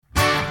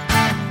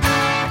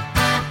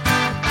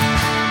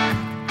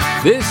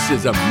This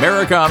is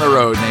America on the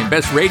Road, named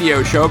Best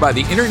Radio Show by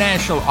the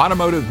International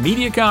Automotive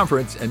Media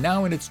Conference, and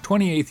now in its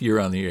 28th year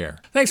on the air.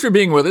 Thanks for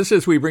being with us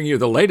as we bring you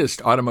the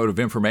latest automotive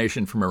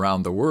information from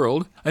around the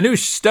world. A new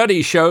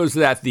study shows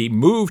that the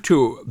move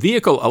to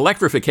vehicle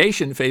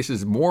electrification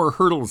faces more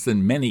hurdles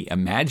than many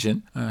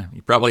imagine.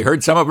 You probably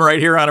heard some of them right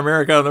here on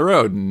America on the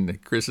Road,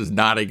 and Chris is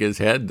nodding his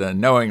head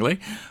knowingly.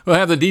 We'll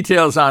have the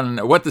details on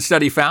what the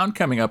study found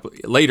coming up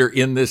later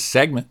in this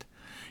segment.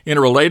 In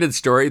a related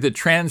story, the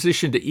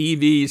transition to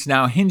EVs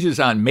now hinges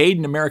on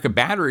made-in-America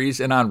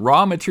batteries and on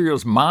raw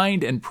materials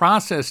mined and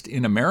processed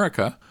in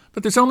America.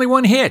 But there's only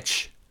one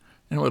hitch,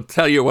 and we'll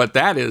tell you what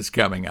that is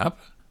coming up.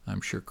 I'm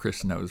sure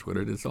Chris knows what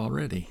it is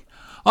already.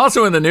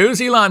 Also in the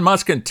news, Elon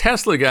Musk and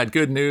Tesla got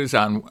good news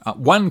on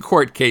one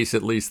court case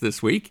at least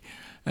this week.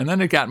 And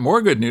then it got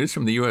more good news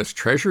from the U.S.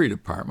 Treasury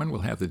Department.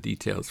 We'll have the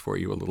details for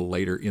you a little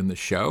later in the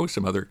show.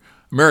 Some other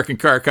American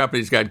car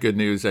companies got good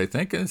news, I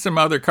think, and some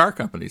other car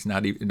companies,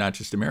 not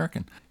just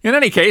American. In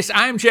any case,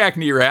 I'm Jack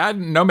Nerad,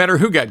 no matter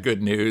who got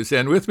good news.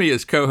 And with me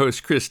is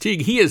co-host Chris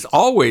Teague. He is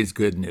always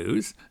good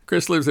news.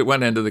 Chris lives at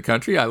one end of the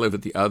country. I live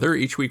at the other.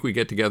 Each week we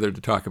get together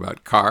to talk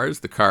about cars,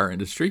 the car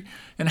industry,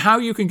 and how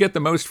you can get the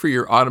most for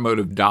your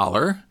automotive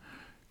dollar.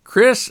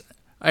 Chris,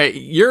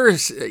 you're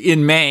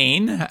in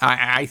Maine.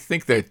 I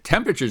think the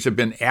temperatures have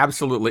been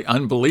absolutely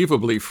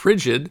unbelievably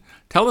frigid.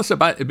 Tell us a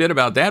bit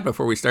about that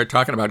before we start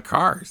talking about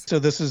cars. So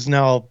this is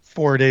now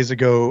 4 days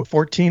ago,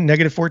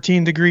 negative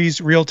 14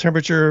 degrees, real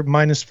temperature,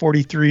 minus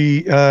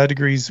 43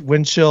 degrees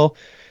wind chill.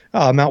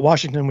 Mount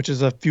Washington, which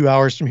is a few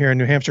hours from here in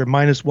New Hampshire,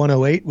 minus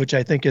 108, which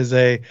I think is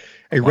a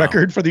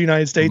record for the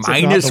United States.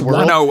 Minus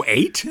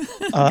 108?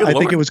 I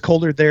think it was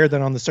colder there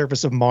than on the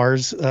surface of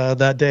Mars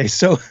that day.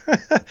 So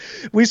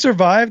we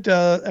survived.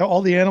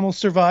 All the animals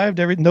survived.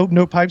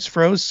 No pipes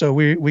froze. So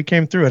we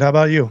came through it. How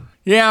about you?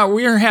 Yeah,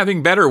 we're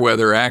having better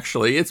weather,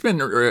 actually. It's been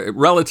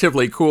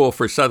relatively cool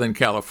for Southern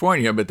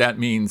California, but that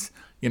means,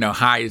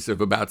 highs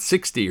of about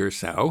 60 or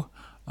so.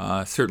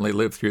 Certainly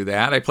lived through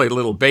that. I played a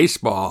little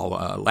baseball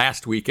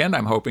last weekend.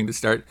 I'm hoping to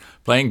start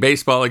playing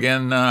baseball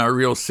again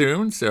real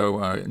soon.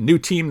 So new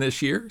team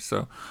this year.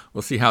 So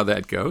we'll see how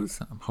that goes.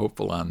 I'm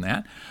hopeful on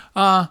that.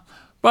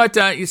 But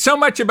so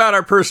much about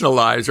our personal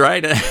lives,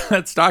 right?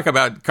 Let's talk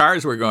about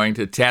cars we're going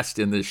to test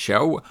in this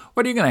show.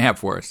 What are you going to have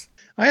for us?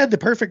 I had the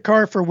perfect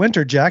car for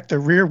winter, Jack, the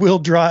rear-wheel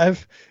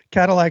drive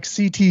Cadillac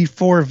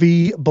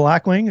CT4V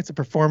Blackwing. It's a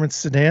performance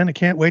sedan. I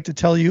can't wait to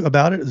tell you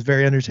about it. It was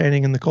very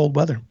entertaining in the cold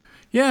weather.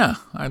 Yeah,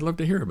 I'd love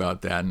to hear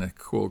about that in a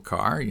cool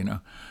car,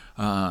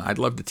 I'd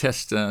love to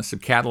test some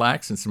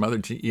Cadillacs and some other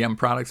GM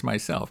products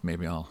myself.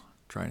 Maybe I'll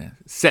try to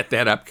set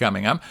that up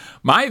coming up.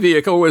 My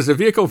vehicle was a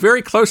vehicle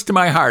very close to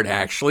my heart,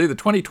 actually, the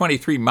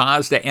 2023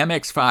 Mazda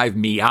MX-5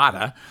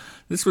 Miata.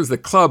 This was the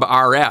Club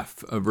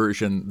RF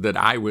version that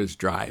I was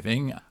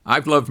driving.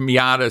 I've loved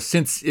Miata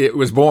since it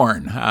was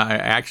born.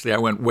 I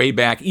went way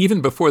back,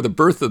 even before the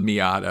birth of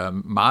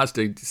Miata.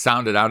 Mazda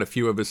sounded out a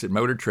few of us at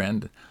Motor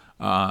Trend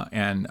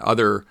and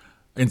other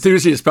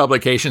enthusiast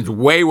publications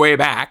way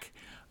back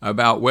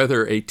about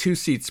whether a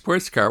two-seat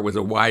sports car was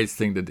a wise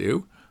thing to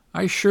do.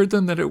 I assured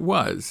them that it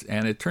was,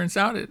 and it turns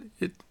out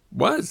it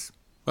was,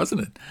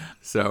 wasn't it?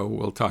 So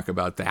we'll talk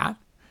about that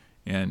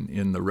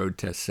in the road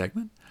test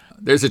segment.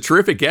 There's a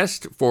terrific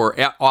guest for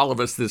all of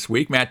us this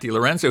week, Matt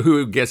DiLorenzo,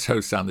 who guest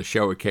hosts on the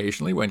show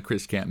occasionally when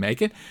Chris can't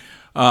make it.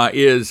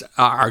 Is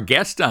our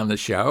guest on the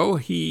show.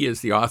 He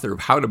is the author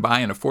of How to Buy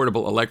an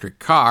Affordable Electric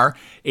Car,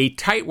 a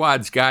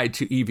Tightwad's Guide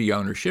to EV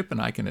Ownership,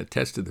 and I can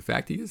attest to the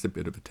fact he is a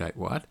bit of a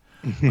tightwad.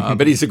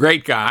 But he's a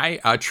great guy,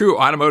 a true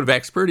automotive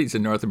expert. He's a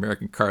North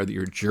American Car of the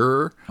Year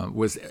juror,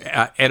 was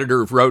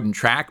editor of Road and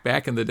Track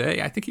back in the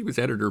day. I think he was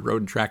editor of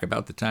Road and Track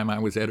about the time I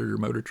was editor of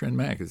Motor Trend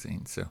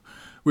magazine. So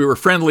we were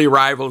friendly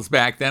rivals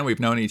back then. We've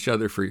known each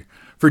other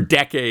for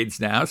decades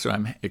now, so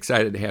I'm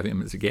excited to have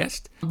him as a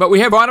guest. But we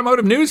have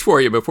automotive news for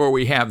you before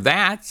we have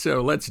that,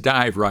 so let's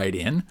dive right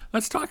in.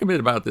 Let's talk a bit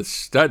about this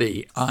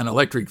study on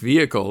electric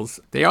vehicles.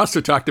 They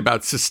also talked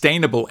about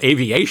sustainable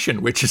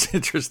aviation, which is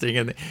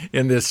interesting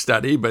in this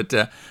study, but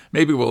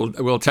maybe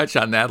we'll touch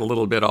on that a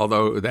little bit,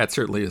 although that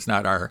certainly is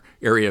not our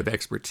area of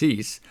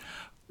expertise.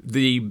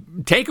 The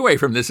takeaway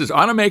from this is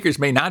automakers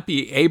may not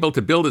be able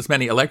to build as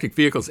many electric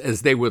vehicles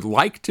as they would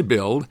like to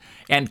build,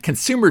 and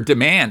consumer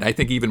demand, I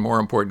think even more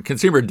important,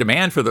 consumer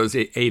demand for those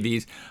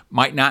AVs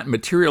might not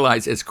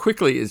materialize as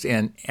quickly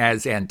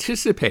as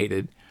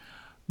anticipated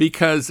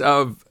because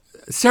of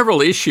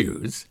several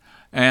issues.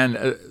 And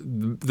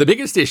the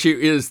biggest issue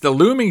is the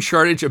looming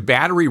shortage of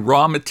battery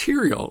raw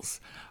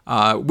materials,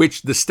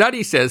 which the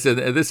study says, and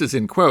this is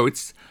in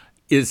quotes,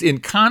 is in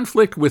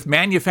conflict with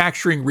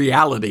manufacturing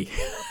reality.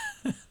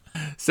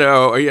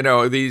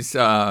 So, these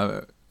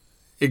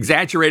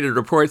exaggerated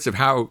reports of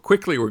how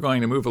quickly we're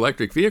going to move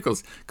electric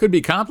vehicles could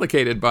be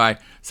complicated by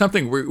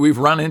something we've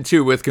run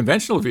into with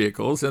conventional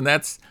vehicles, and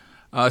that's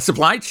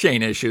supply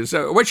chain issues.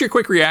 What's your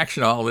quick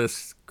reaction to all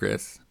this,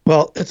 Chris?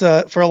 Well,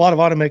 for a lot of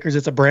automakers,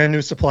 it's a brand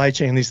new supply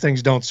chain. These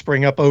things don't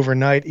spring up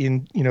overnight.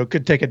 It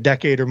could take a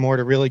decade or more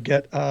to really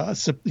get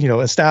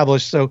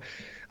established. So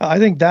I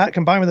think that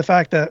combined with the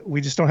fact that we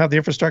just don't have the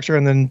infrastructure,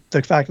 and then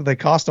the fact that they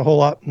cost a whole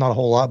lot, not a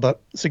whole lot,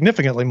 but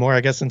significantly more,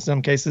 I guess, in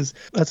some cases,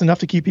 that's enough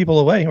to keep people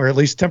away, or at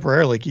least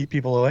temporarily keep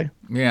people away.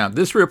 Yeah,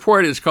 this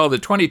report is called the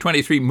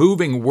 2023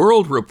 Moving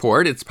World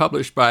Report. It's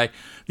published by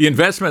the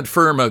investment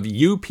firm of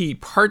UP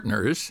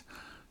Partners.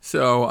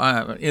 So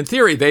in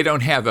theory, they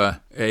don't have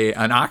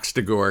an ox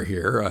to gore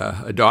here,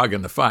 a dog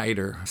in the fight,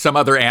 or some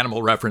other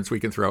animal reference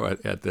we can throw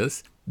at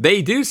this.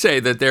 They do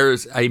say that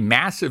there's a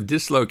massive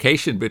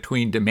dislocation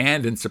between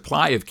demand and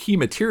supply of key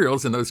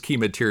materials, and those key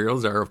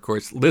materials are, of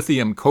course,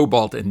 lithium,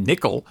 cobalt, and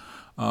nickel,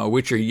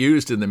 which are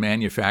used in the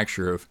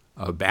manufacture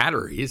of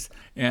batteries.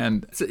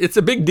 And it's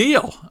a big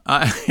deal.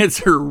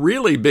 It's a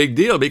really big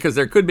deal because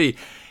there could be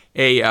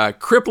a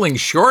crippling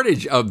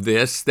shortage of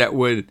this that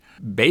would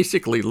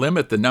basically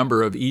limit the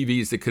number of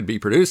EVs that could be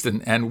produced.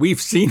 And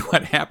we've seen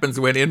what happens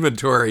when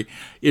inventory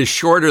is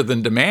shorter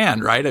than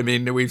demand, right? I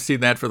mean, we've seen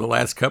that for the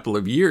last couple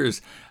of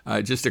years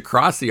just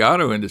across the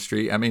auto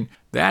industry. I mean,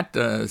 that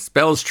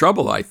spells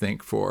trouble, I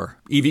think, for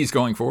EVs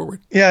going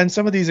forward. Yeah, and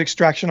some of these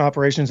extraction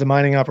operations and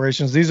mining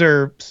operations, these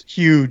are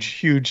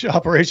huge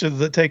operations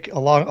that take a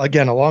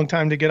long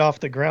time to get off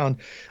the ground.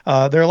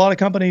 There are a lot of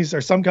companies, or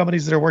some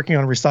companies, that are working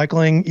on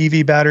recycling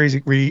EV batteries,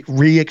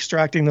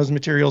 re-extracting those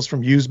materials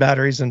from used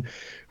batteries and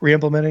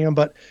re-implementing them.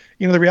 But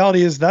the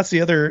reality is that's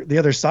the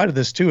other side of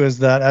this too, is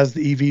that as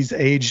the EVs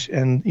age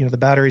and the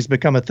batteries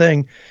become a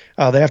thing,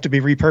 they have to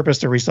be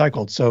repurposed or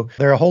recycled. So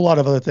there are a whole lot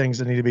of other things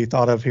that need to be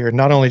thought of here,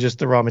 not only just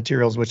the raw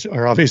materials, which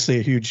are obviously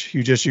a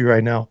huge issue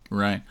right now.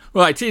 Right.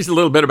 Well, I teased a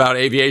little bit about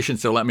aviation,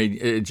 so let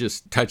me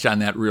just touch on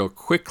that real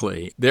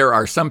quickly. There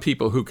are some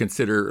people who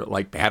consider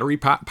like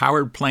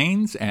battery-powered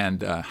planes,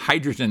 and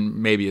hydrogen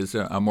maybe is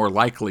a more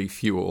likely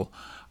fuel.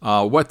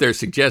 What they're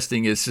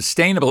suggesting is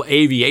sustainable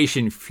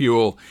aviation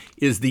fuel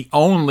is the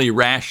only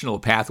rational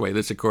pathway,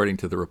 this according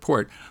to the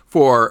report,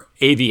 for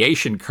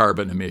aviation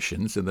carbon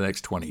emissions in the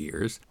next 20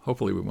 years.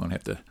 Hopefully we won't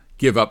have to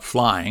give up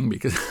flying,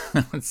 because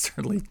it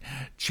certainly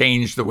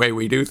changed the way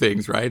we do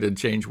things, right, and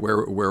change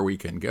where we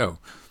can go.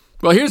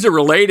 Well, here's a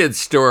related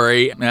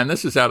story, and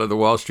this is out of the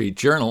Wall Street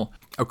Journal.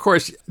 Of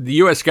course, the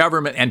U.S.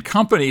 government and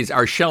companies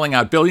are shelling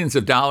out billions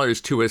of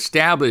dollars to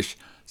establish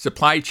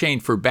supply chain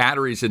for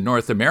batteries in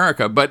North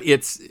America, but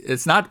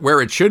it's not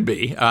where it should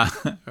be,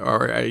 that's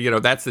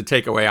the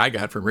takeaway I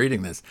got from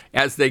reading this.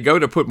 As they go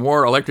to put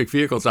more electric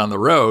vehicles on the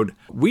road,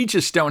 we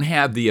just don't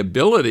have the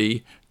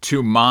ability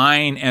to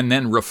mine and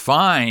then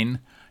refine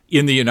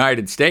in the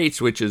United States,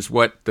 which is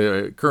what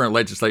the current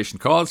legislation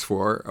calls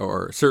for,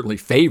 or certainly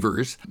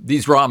favors,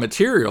 these raw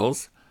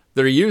materials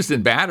that are used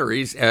in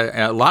batteries.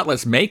 A lot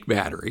less make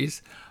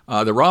batteries.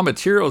 The raw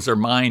materials are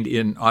mined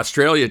in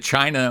Australia,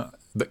 China,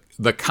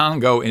 the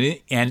Congo,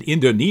 and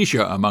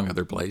Indonesia, among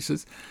other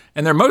places.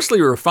 And they're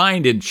mostly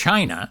refined in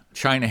China.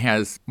 China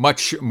has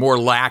much more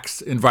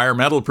lax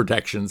environmental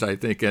protections, I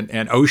think, and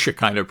OSHA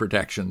kind of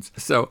protections.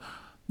 So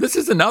this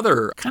is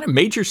another kind of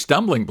major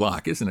stumbling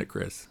block, isn't it,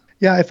 Chris?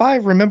 Yeah, if I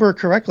remember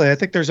correctly, I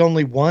think there's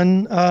only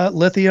one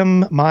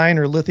lithium mine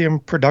or lithium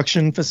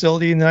production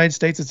facility in the United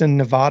States. It's in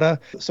Nevada.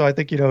 So I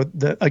think,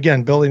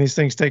 again, building these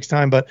things takes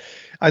time. But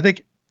I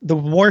think the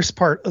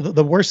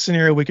worst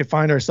scenario we could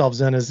find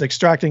ourselves in is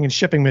extracting and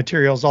shipping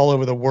materials all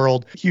over the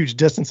world, huge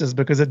distances,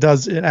 because it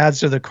adds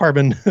to the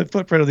carbon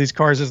footprint of these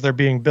cars as they're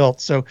being built.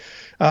 So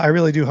I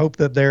really do hope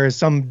that there is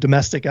some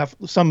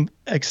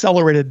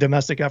accelerated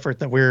domestic effort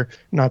that we're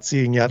not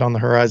seeing yet on the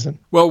horizon.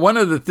 Well, one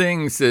of the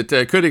things that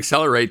could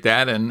accelerate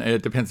that, and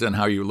it depends on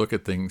how you look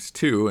at things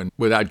too, and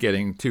without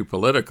getting too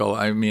political,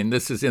 I mean,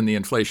 this is in the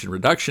Inflation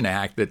Reduction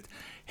Act that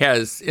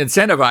has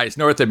incentivized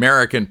North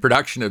American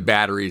production of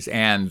batteries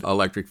and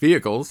electric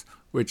vehicles,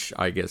 which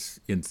I guess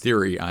in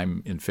theory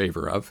I'm in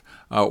favor of.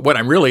 What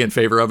I'm really in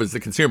favor of is the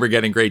consumer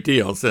getting great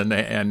deals, and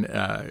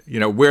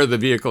where the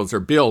vehicles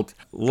are built,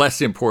 less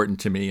important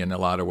to me in a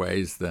lot of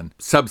ways than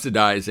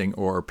subsidizing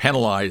or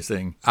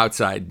penalizing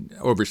outside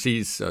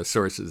overseas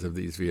sources of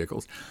these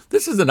vehicles.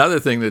 This is another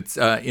thing that's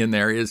in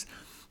there is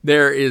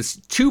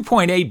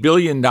 $2.8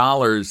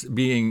 billion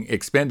being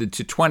expended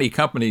to 20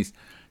 companies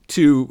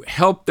to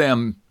help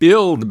them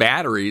build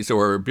batteries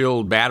or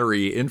build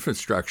battery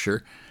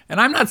infrastructure.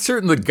 And I'm not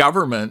certain the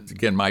government,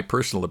 again, my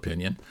personal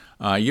opinion,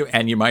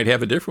 you might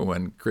have a different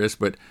one, Chris,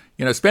 but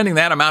spending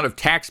that amount of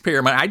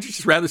taxpayer money, I'd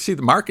just rather see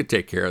the market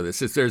take care of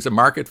this. If there's a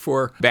market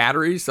for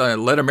batteries,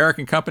 let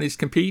American companies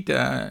compete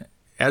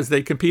as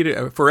they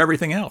compete for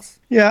everything else.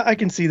 Yeah, I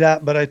can see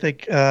that, but I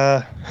think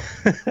the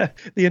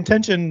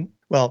intention,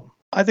 well,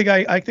 I think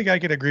I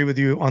could agree with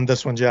you on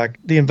this one, Jack.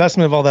 The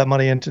investment of all that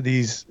money into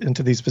these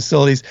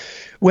facilities,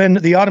 when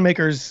the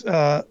automakers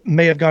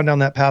may have gone down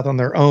that path on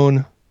their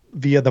own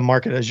via the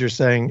market, as you're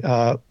saying,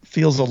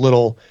 feels a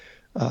little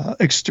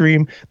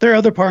extreme. There are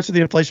other parts of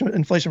the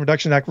Inflation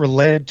Reduction Act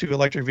related to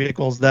electric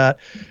vehicles that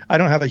I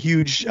don't have a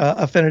huge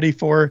affinity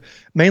for,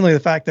 mainly the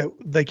fact that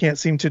they can't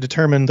seem to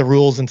determine the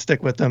rules and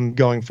stick with them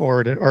going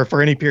forward or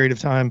for any period of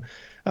time.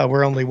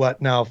 We're only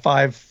now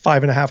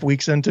 5.5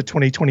 weeks into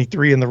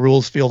 2023, and the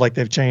rules feel like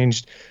they've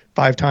changed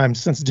 5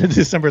 times since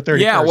December 31st.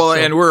 Yeah, well,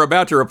 and we're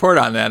about to report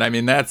on that. I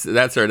mean,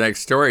 that's our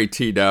next story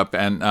teed up,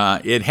 and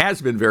it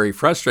has been very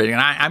frustrating.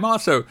 And I'm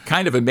also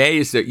kind of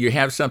amazed that you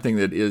have something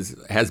that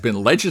has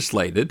been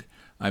legislated.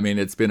 I mean,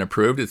 it's been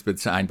approved. It's been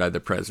signed by the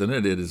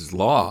president. It is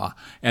law.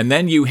 And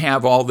then you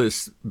have all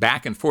this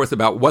back and forth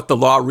about what the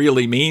law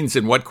really means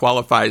and what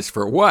qualifies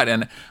for what.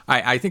 And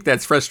I think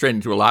that's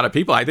frustrating to a lot of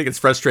people. I think it's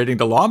frustrating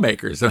to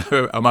lawmakers,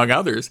 among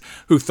others,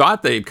 who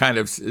thought they kind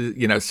of,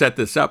 set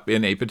this up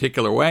in a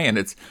particular way. And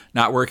it's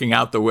not working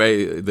out the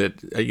way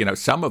that,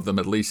 some of them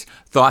at least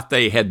thought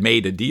they had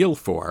made a deal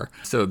for.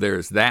 So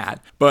there's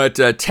that. But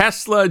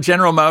Tesla,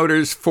 General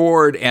Motors,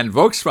 Ford, and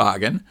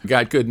Volkswagen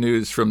got good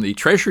news from the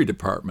Treasury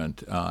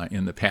Department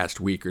in the past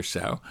week or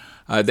so.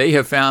 They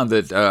have found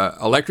that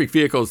electric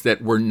vehicles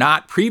that were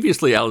not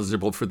previously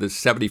eligible for this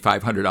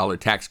 $7,500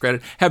 tax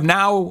credit have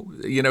now,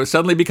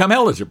 suddenly become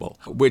eligible,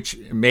 which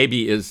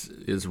maybe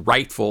is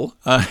rightful.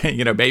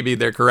 Maybe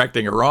they're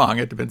correcting it wrong.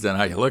 It depends on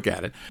how you look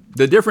at it.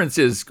 The difference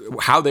is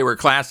how they were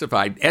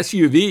classified.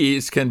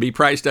 SUVs can be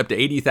priced up to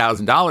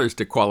 $80,000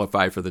 to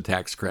qualify for the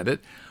tax credit,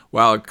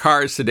 while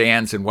cars,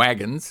 sedans, and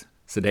wagons,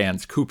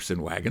 sedans, coupes,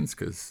 and wagons,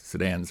 because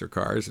sedans are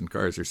cars and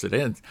cars are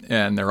sedans,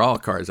 and they're all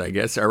cars, I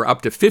guess, are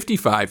up to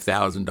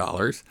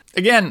 $55,000.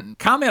 Again,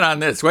 comment on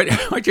this.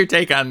 What's your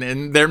take on,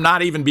 and they're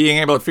not even being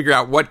able to figure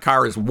out what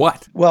car is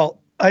what? Well,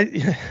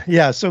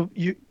 so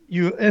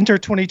you enter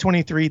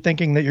 2023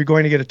 thinking that you're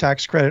going to get a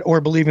tax credit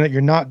or believing that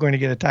you're not going to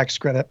get a tax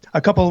credit.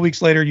 A couple of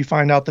weeks later, you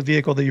find out the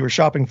vehicle that you were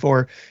shopping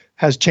for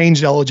has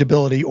changed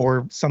eligibility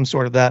or some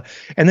sort of that.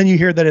 And then you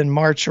hear that in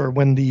March, or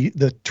when the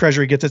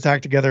Treasury gets its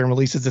act together and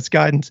releases its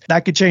guidance,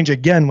 that could change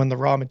again when the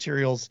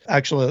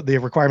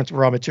requirements for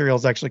raw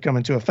materials actually come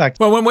into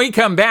effect. Well, when we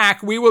come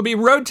back, we will be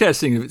road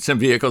testing some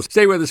vehicles.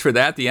 Stay with us for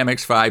that, the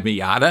MX-5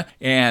 Miata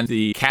and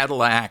the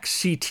Cadillac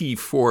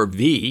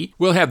CT4V.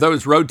 We'll have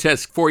those road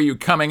tests for you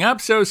coming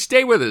up, so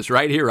stay with us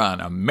right here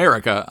on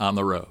America on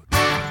the Road.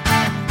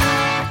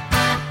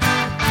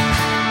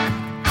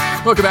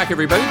 Welcome back,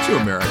 everybody, to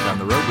America on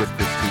the Road with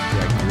Christine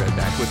Gregory, right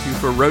back with you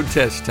for road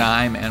test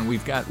time. And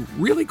we've got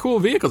really cool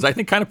vehicles, I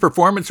think kind of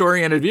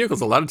performance-oriented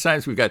vehicles. A lot of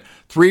times we've got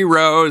 3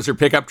 rows or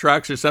pickup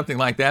trucks or something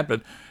like that,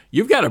 but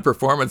you've got a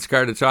performance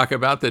car to talk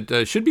about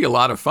that should be a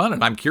lot of fun,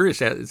 and I'm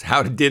curious as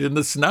how it did in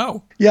the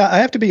snow. Yeah, I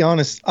have to be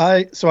honest.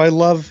 I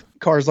love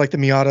cars like the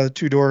Miata,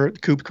 2-door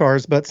coupe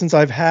cars, but since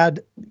I've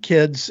had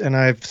kids and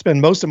I've spent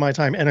most of my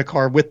time in a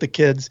car with the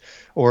kids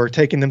or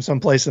taking them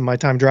someplace, and my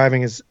time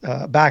driving is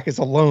back is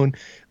alone,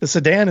 the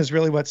sedan is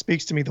really what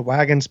speaks to me. The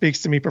wagon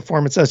speaks to me.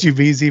 Performance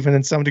SUVs, even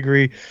in some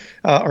degree,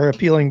 are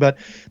appealing. But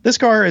this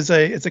car is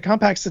a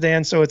compact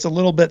sedan, so it's a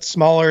little bit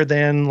smaller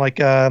than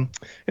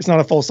it's not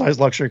a full-size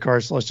luxury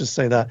car. So let's just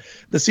say that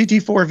the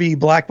CT4V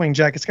Blackwing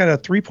Jack, it's got a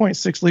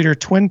 3.6 liter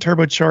twin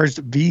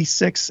turbocharged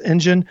V6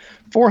 engine,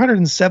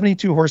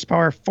 472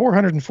 horsepower,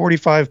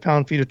 445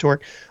 pound-feet of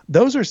torque.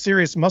 Those are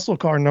serious muscle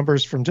car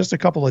numbers from just a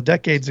couple of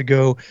decades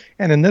ago.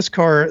 And in this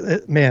car,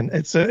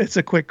 it's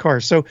a quick car.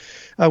 So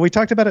we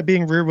talked about it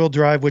being rear-wheel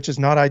drive, which is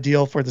not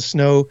ideal for the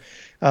snow.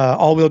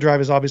 All-wheel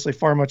drive is obviously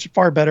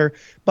far better.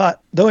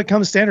 But though it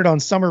comes standard on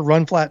summer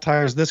run-flat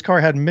tires, this car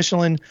had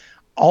Michelin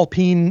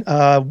Alpine,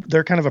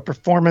 they're kind of a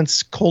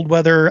performance cold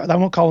weather. I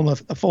won't call them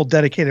a full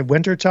dedicated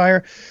winter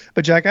tire.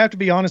 But Jack, I have to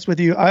be honest with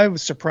you, I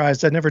was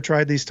surprised. I'd never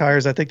tried these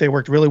tires. I think they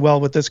worked really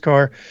well with this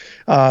car.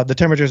 The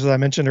temperatures, as I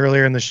mentioned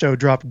earlier in the show,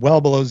 dropped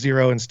well below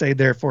zero and stayed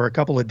there for a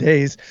couple of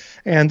days.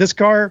 And this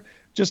car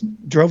just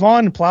drove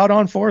on and plowed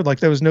on forward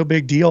like there was no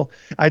big deal.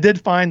 I did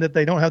find that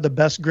they don't have the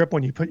best grip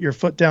when you put your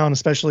foot down,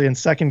 especially in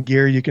second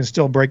gear. You can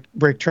still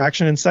break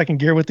traction in second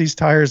gear with these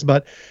tires,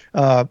 but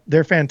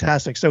they're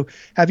fantastic. So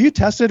have you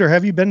tested or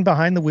have you been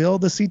behind the wheel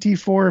of the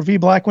CT4V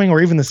Blackwing or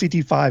even the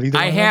CT5?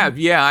 I have,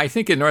 yeah. I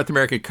think in North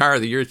American Car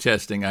of the Year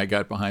testing, I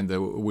got behind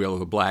the wheel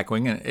of a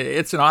Blackwing, and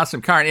it's an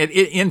awesome car. And it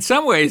in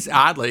some ways,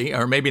 oddly,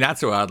 or maybe not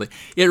so oddly,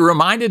 it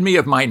reminded me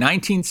of my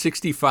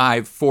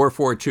 1965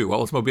 442,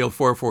 Oldsmobile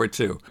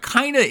 442.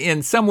 Kind of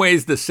in some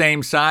ways the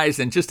same size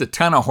and just a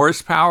ton of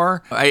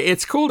horsepower.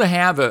 It's cool to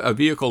have a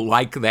vehicle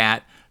like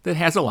that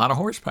has a lot of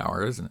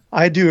horsepower, isn't it?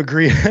 I do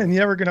agree. And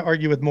you're never going to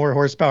argue with more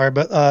horsepower,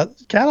 but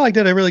Cadillac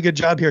did a really good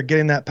job here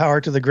getting that power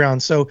to the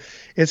ground. So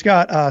it's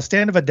got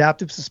stand-up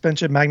adaptive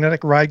suspension,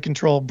 magnetic ride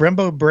control,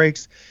 Brembo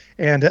brakes,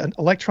 and a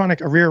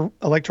rear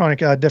electronic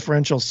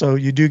differential. So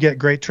you do get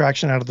great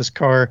traction out of this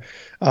car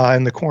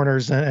in the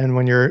corners and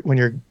when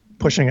you're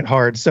pushing it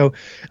hard. So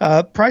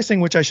pricing,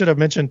 which I should have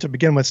mentioned to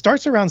begin with,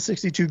 starts around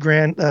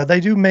 $62,000. They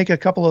do make a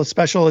couple of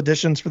special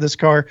editions for this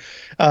car.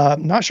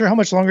 Not sure how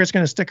much longer it's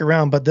going to stick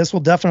around, but this will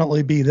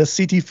definitely be, this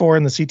CT4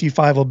 and the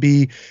CT5 will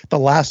be the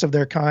last of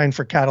their kind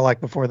for Cadillac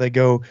before they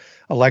go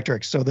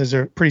electric. So those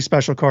are pretty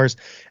special cars.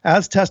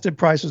 As tested,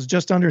 price was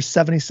just under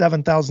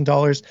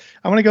 $77,000.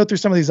 I want to go through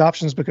some of these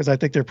options because I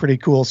think they're pretty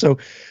cool. So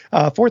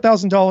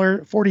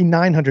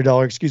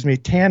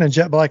 $4,900, tan and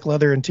jet black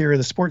leather interior.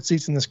 The sport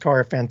seats in this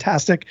car are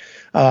fantastic.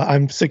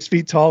 I'm 6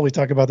 feet tall. We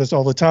talk about this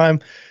all the time.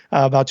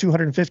 About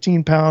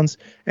 215 pounds.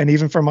 And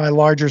even for my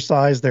larger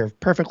size, they're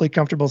perfectly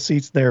comfortable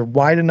seats. They're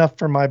wide enough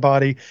for my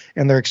body,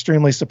 and they're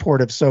extremely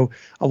supportive. So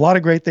a lot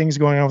of great things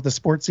going on with the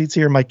sports seats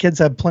here. My kids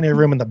have plenty of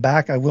room in the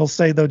back. I will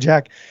say, though,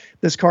 Jack,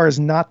 this car is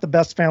not the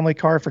best family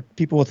car for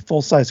people with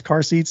full-size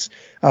car seats.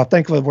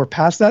 Thankfully, we're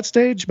past that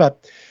stage,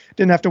 but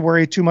didn't have to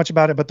worry too much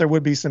about it, but there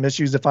would be some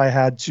issues if I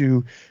had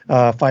to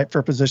fight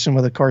for position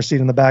with a car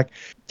seat in the back.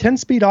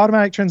 10-speed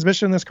automatic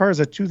transmission in this car is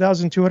a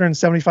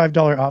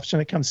 $2,275 option.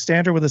 It comes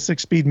standard with a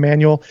 6-speed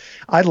manual.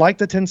 I like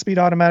the 10-speed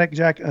automatic,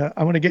 Jack.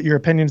 I want to get your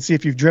opinion to see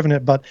if you've driven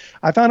it, but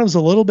I found it was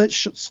a little bit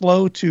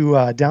slow to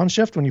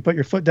downshift. When you put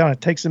your foot down,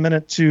 it takes a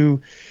minute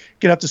to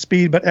get up to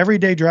speed, but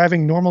everyday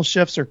driving, normal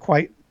shifts are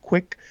quite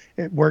quick.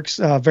 It works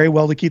very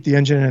well to keep the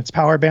engine in its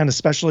power band,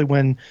 especially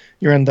when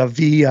you're in the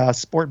V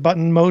sport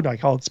button mode. I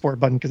call it sport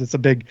button because it's a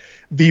big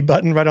V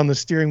button right on the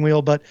steering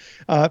wheel, but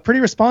pretty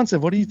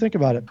responsive. What do you think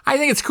about it? I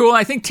think it's cool.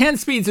 I think 10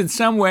 speeds in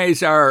some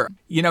ways are,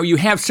 you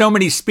have so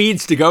many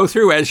speeds to go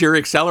through as you're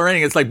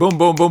accelerating. It's like boom,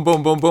 boom, boom,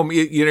 boom, boom, boom.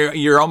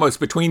 You're almost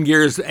between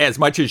gears as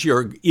much as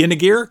you're in a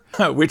gear,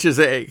 which is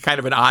a kind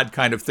of an odd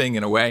kind of thing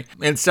in a way.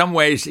 In some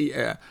ways,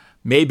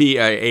 maybe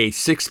a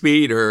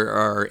 6-speed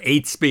or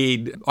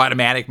 8-speed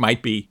automatic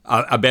might be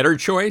a better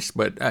choice,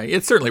 but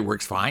it certainly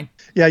works fine.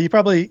 Yeah, you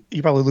probably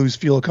lose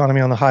fuel economy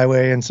on the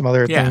highway and some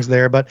other things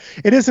there, but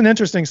it is an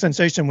interesting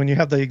sensation when you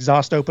have the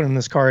exhaust open in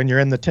this car and you're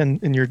in the 10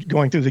 and you're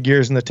going through the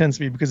gears in the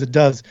 10-speed, because it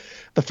does.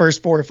 The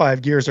first 4 or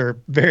 5 gears are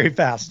very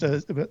fast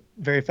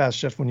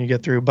shift when you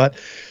get through. But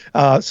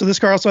so this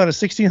car also had a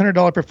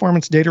 $1,600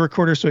 performance data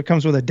recorder, so it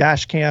comes with a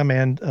dash cam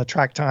and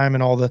track time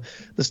and all the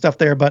stuff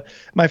there. But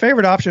my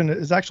favorite option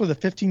is actually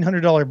the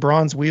 $1,500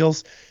 bronze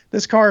wheels.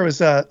 This car was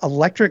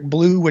electric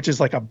blue, which is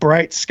like a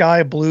bright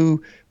sky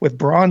blue with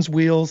bronze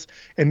wheels.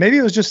 And maybe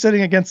it was just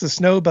sitting against the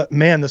snow, but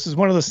man, this is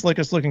one of the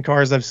slickest looking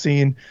cars I've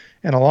seen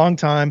in a long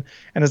time.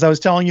 And as I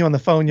was telling you on the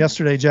phone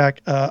yesterday,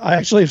 Jack, I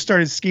actually have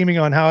started scheming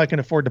on how I can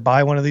afford to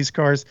buy one of these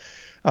cars.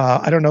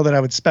 I don't know that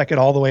I would spec it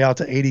all the way out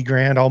to 80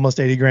 grand,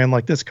 almost 80 grand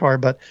like this car,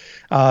 but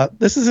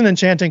this is an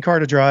enchanting car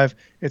to drive.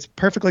 It's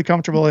perfectly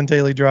comfortable in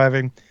daily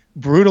driving.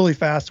 Brutally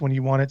fast when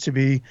you want it to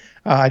be.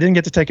 I didn't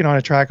get to take it on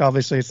a track.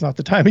 Obviously, it's not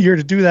the time of year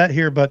to do that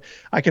here, but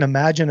I can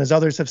imagine, as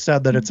others have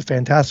said, that it's a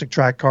fantastic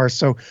track car.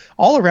 So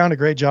all around a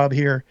great job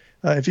here.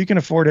 If you can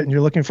afford it and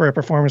you're looking for a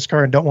performance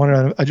car and don't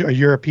want a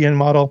European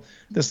model,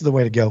 this is the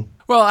way to go.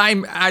 Well,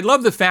 I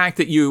love the fact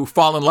that you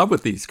fall in love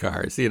with these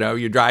cars.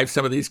 You drive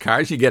some of these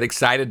cars, you get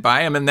excited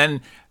by them, and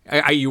then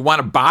you want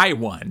to buy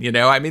one.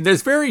 I mean,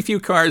 there's very few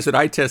cars that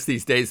I test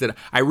these days that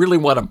I really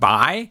want to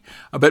buy,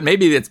 but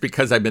maybe it's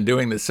because I've been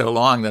doing this so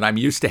long that I'm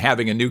used to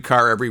having a new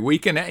car every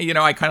week. And,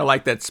 I kind of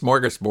like that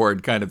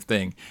smorgasbord kind of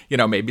thing.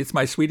 Maybe it's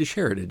my Swedish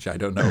heritage. I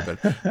don't know,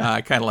 but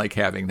I kind of like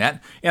having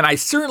that. And I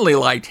certainly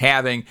liked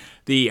having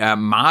the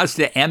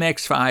Mazda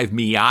MX-5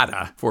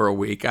 Miata for a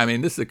week. I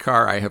mean, this is a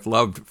car I have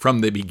loved from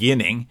the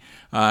beginning.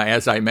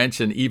 As I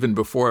mentioned, even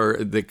before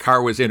the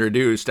car was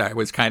introduced, I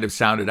was kind of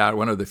sounded out,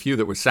 one of the few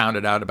that was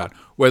sounded out about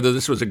whether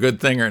this was a good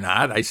thing or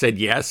not. I said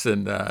yes,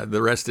 and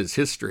the rest is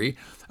history.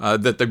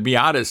 That the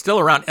Miata is still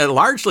around,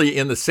 largely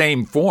in the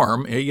same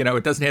form.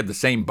 It doesn't have the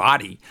same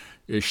body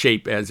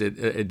shape as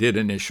it did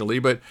initially,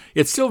 but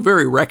it's still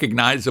very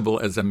recognizable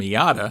as a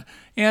Miata.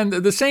 And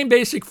the same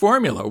basic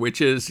formula,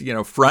 which is,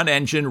 front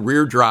engine,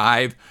 rear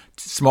drive,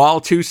 small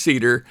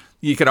 2-seater.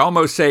 You could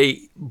almost say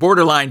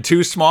borderline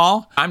too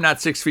small. I'm not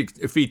 6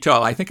 feet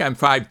tall. I think I'm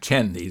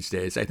 5'10" these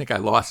days. I think I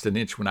lost an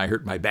inch when I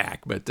hurt my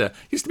back, but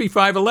used to be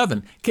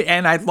 5'11",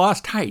 and I'd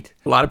lost height.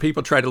 A lot of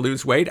people try to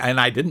lose weight, and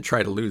I didn't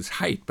try to lose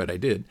height, but I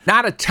did.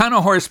 Not a ton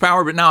of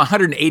horsepower, but now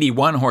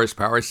 181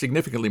 horsepower,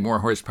 significantly more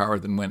horsepower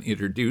than when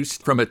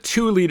introduced, from a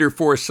 2-liter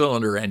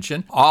 4-cylinder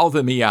engine. All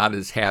the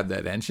Miatas have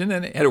that engine,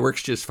 and it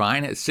works just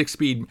fine. A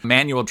 6-speed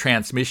manual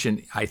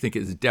transmission, I think,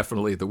 is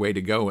definitely the way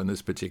to go in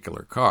this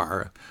particular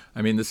car.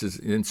 I mean, this is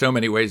in so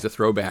many ways a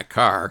throwback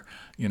car.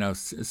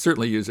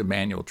 Certainly use a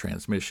manual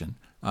transmission.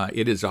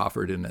 It is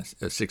offered in a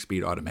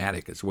 6-speed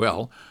automatic as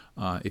well.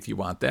 If you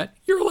want that,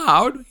 you're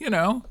allowed.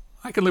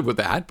 I can live with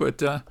that,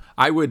 but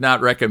I would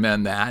not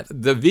recommend that.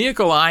 The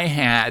vehicle I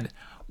had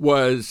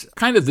was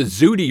kind of the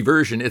Zooty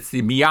version. It's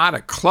the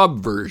Miata Club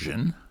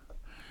version,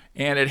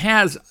 and it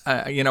has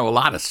a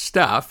lot of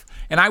stuff.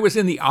 And I was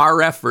in the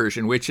RF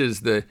version, which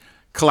is the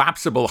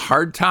collapsible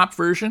hardtop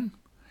version.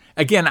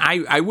 Again,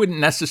 I wouldn't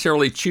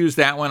necessarily choose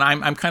that one.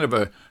 I'm kind of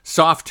a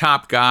soft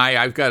top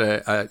guy. I've got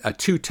a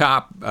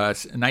two-top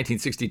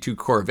 1962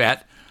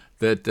 Corvette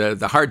that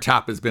the hard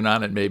top has been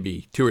on it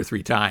maybe 2 or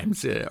 3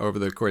 times over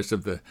the course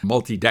of the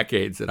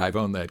multi-decades that I've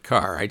owned that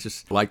car. I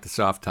just like the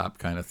soft top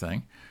kind of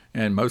thing,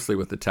 and mostly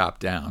with the top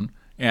down.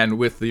 And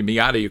with the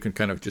Miata, you can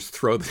kind of just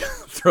throw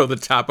the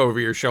top over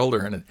your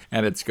shoulder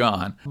and it's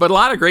gone. But a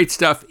lot of great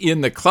stuff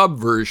in the club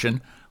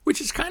version, which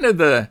is kind of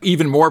the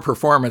even more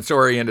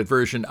performance-oriented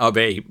version of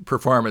a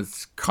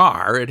performance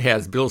car. It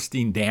has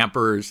Bilstein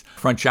dampers,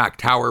 front shock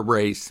tower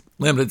brace,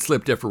 limited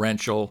slip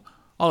differential,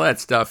 all that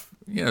stuff.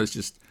 It's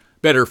just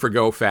better for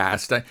go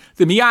fast. The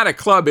Miata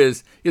Club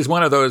is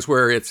one of those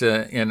where it's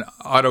an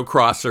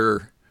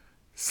autocrosser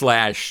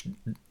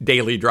 /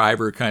 daily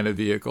driver kind of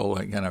vehicle,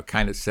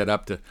 kind of set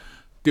up to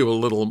do a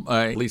little,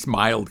 at least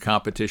mild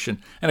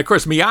competition. And of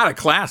course, Miata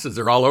classes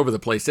are all over the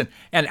place. And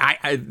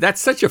I that's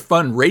such a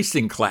fun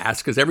racing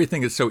class because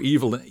everything is so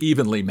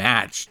evenly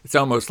matched. It's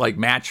almost like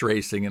match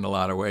racing in a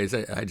lot of ways.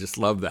 I just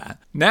love that.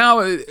 Now,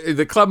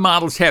 the club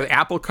models have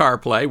Apple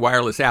CarPlay,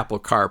 wireless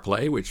Apple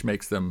CarPlay, which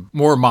makes them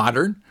more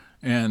modern.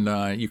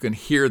 And you can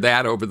hear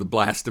that over the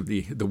blast of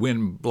the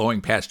wind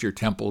blowing past your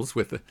temples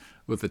with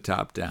the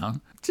top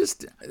down.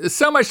 Just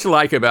so much to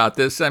like about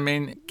this. I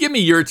mean, give me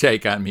your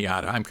take on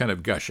Miata. I'm kind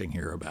of gushing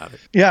here about it.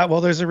 Yeah, well,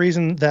 there's a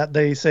reason that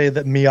they say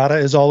that Miata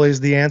is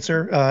always the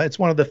answer. It's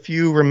one of the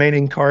few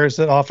remaining cars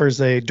that offers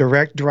a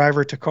direct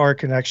driver-to-car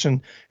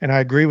connection. And I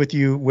agree with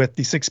you with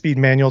the 6-speed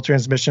manual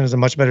transmission is a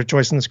much better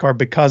choice in this car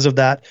because of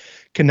that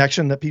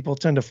connection that people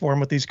tend to form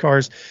with these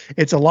cars.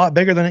 It's a lot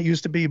bigger than it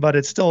used to be, but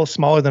it's still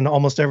smaller than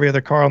almost every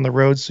other car on the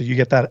road. So you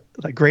get that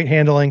great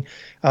handling,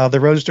 the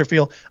Roadster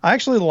feel. I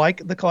actually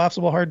like the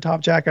collapsible hardtop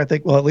jack. I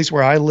think, well, at least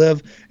where I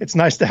live, it's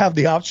nice to have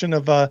the option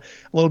of a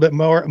little bit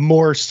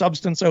more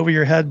substance over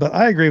your head. But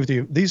I agree with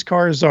you. These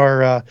cars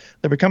are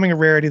they're becoming a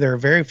rarity. There are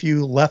very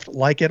few left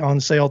like it on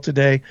sale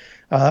today.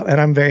 And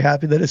I'm very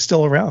happy that it's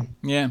still around.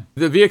 Yeah.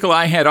 The vehicle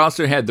I had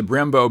also had the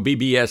Brembo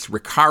BBS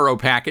Recaro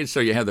package. So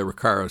you have the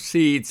Recaro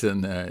seats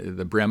and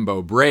the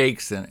Brembo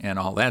brakes and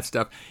all that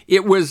stuff.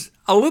 It was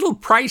a little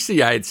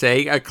pricey, I'd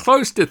say,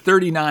 close to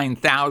 $39,000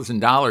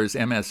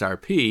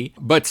 MSRP.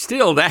 But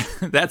still,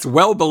 that's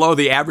well below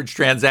the average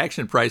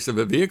transaction price of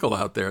a vehicle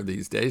out there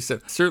these days. So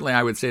certainly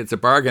I would say it's a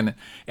bargain.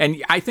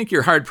 And I think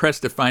you're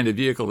hard-pressed to find a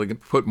vehicle that can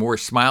put more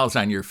smiles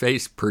on your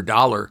face per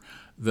dollar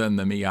than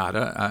the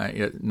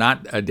Miata.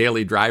 Not a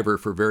daily driver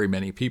for very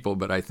many people,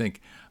 but I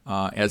think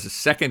as a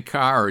second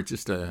car or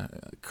just a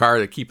car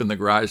to keep in the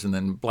garage and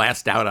then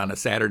blast out on a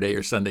Saturday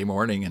or Sunday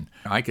morning. And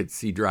I could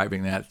see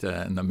driving that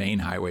in the main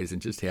highways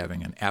and just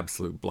having an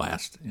absolute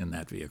blast in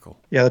that vehicle.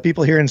 Yeah, the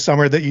people here in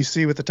summer that you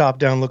see with the top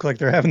down look like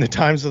they're having the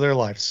times of their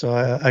life. So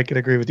I could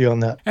agree with you on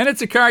that. And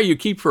it's a car you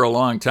keep for a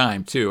long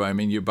time, too. I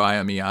mean, you buy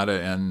a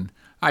Miata and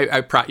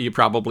you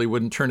probably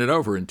wouldn't turn it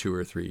over in 2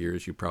 or 3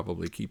 years. You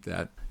probably keep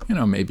that,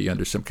 maybe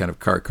under some kind of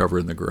car cover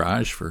in the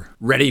garage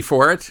ready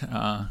for it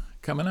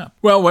coming up.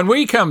 Well, when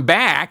we come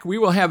back, we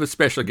will have a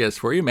special guest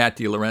for you. Matt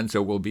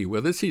DiLorenzo will be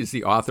with us. He's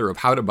the author of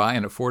How to Buy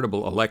an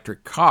Affordable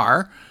Electric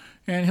Car.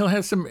 And he'll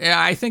have some,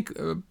 I think,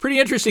 pretty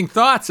interesting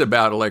thoughts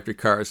about electric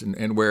cars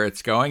and where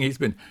it's going. He's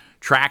been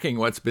tracking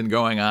what's been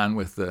going on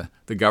with the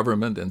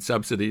government and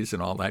subsidies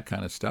and all that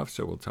kind of stuff.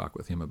 So we'll talk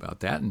with him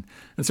about that and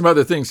some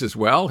other things as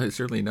well. He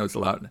certainly knows a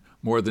lot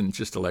more than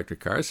just electric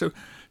cars. So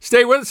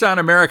stay with us on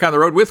America on the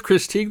Road with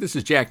Chris Teague. This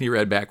is Jack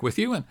Nerad back with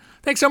you. And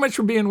thanks so much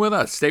for being with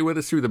us. Stay with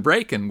us through the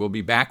break, and we'll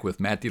be back with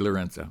Matt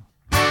DiLorenzo.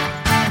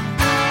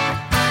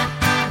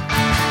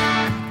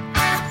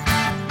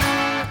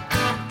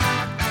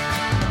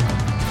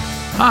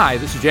 Hi,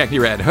 this is Jack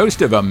Nerad,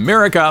 host of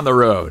America on the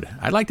Road.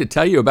 I'd like to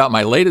tell you about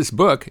my latest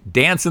book,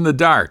 Dance in the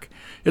Dark.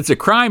 It's a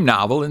crime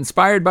novel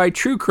inspired by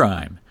true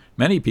crime.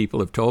 Many people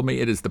have told me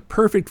it is the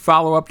perfect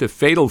follow-up to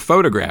Fatal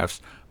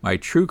Photographs, my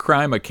true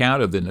crime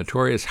account of the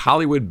notorious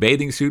Hollywood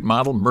bathing suit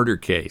model murder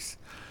case.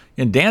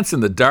 In Dance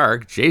in the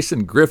Dark,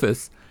 Jason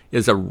Griffiths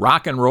is a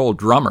rock and roll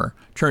drummer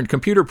turned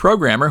computer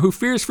programmer who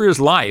fears for his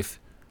life,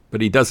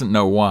 but he doesn't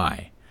know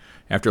why.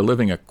 After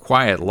living a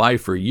quiet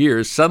life for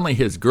years, suddenly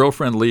his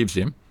girlfriend leaves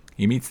him.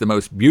 He meets the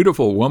most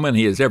beautiful woman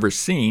he has ever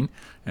seen,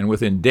 and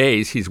within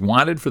days, he's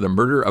wanted for the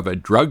murder of a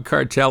drug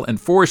cartel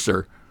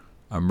enforcer,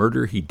 a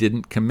murder he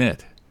didn't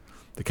commit.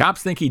 The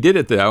cops think he did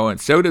it, though, and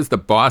so does the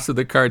boss of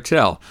the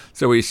cartel,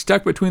 so he's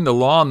stuck between the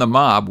law and the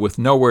mob with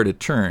nowhere to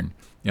turn.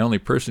 The only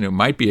person who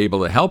might be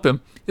able to help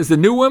him is the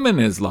new woman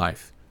in his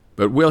life.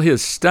 But will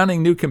his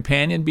stunning new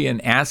companion be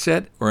an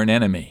asset or an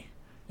enemy?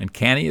 And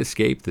can he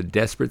escape the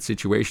desperate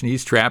situation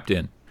he's trapped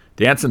in?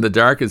 Dance in the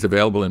Dark is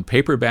available in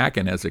paperback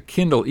and as a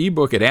Kindle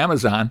ebook at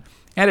Amazon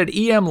and at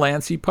E.M.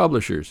 Lancy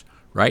Publishers.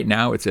 Right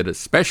now, it's at a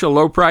special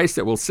low price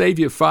that will save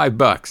you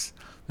 $5.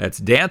 That's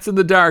Dance in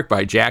the Dark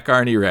by Jack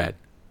R. Nerad.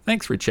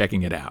 Thanks for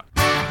checking it out.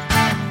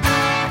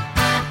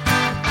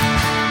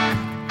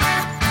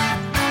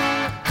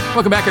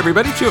 Welcome back,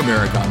 everybody, to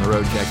America on the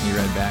Road. Jack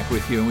Nerad back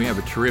with you, and we have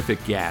a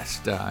terrific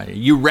guest.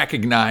 You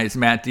recognize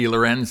Matt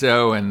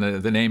DiLorenzo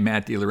and the name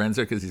Matt DiLorenzo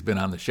because he's been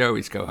on the show.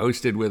 He's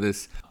co-hosted with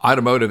us,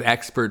 automotive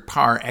expert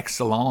par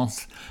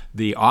excellence,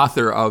 the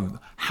author of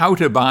How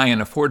to Buy an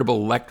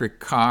Affordable Electric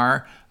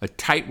Car, a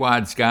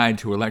tightwad's guide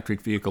to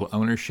electric vehicle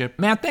ownership.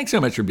 Matt, thanks so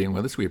much for being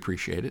with us. We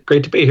appreciate it.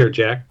 Great to be here,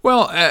 Jack.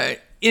 Well,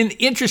 an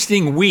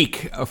interesting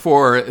week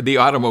for the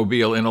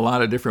automobile in a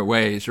lot of different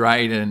ways,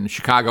 right? And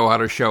Chicago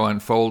Auto Show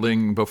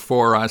unfolding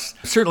before us.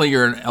 Certainly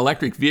you're an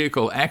electric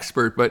vehicle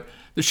expert, but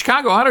the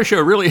Chicago Auto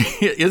Show really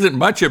isn't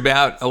much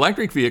about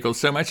electric vehicles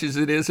so much as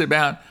it is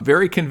about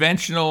very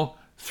conventional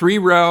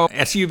three-row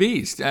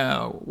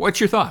SUVs.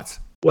 What's your thoughts?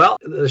 Well,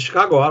 the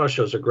Chicago Auto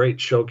Show is a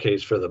great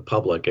showcase for the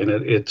public, and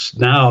it's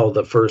now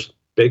the first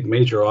big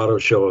major auto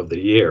show of the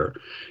year.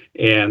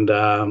 And,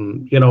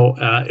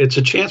 it's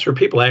a chance for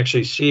people to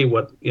actually see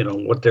what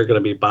they're going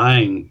to be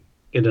buying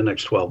in the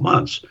next 12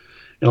 months.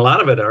 And a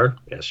lot of it are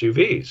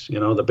SUVs.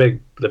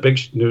 The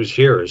big news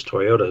here is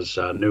Toyota's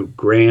new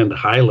Grand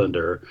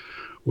Highlander,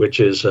 which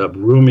is a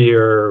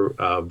roomier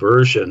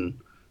version,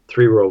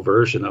 three-row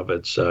version of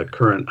its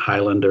current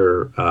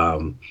Highlander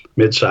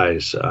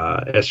midsize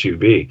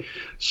SUV.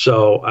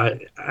 So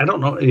I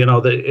don't know,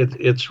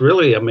 it's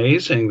really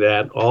amazing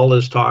that all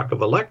this talk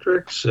of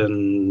electrics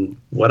and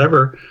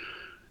whatever,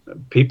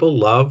 people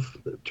love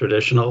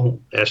traditional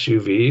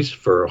SUVs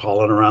for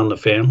hauling around the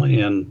family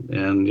and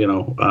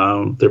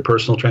their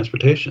personal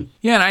transportation.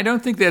 Yeah, and I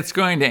don't think that's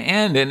going to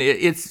end. And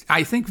it's,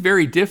 I think,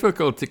 very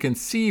difficult to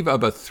conceive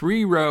of a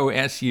three-row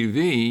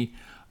SUV,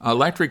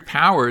 electric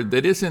powered,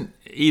 that isn't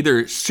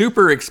either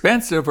super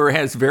expensive or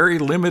has very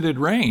limited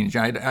range.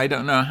 I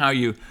don't know how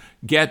you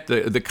get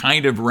the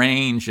kind of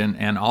range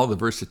and all the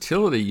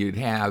versatility you'd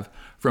have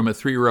from a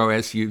three-row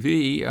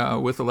SUV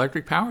with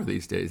electric power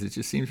these days. It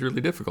just seems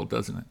really difficult,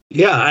 doesn't it?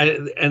 Yeah,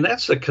 and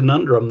that's the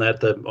conundrum that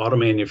the auto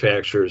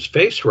manufacturers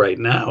face right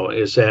now,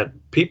 is that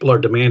people are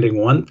demanding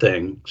one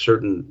thing,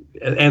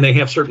 and they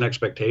have certain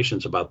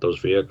expectations about those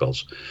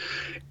vehicles.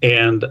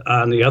 And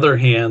on the other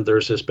hand,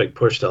 there's this big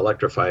push to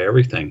electrify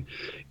everything.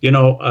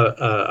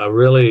 A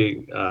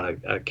really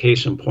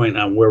case in point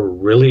on where we're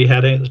really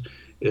headed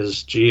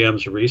is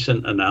GM's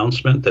recent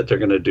announcement that they're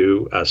going to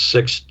do a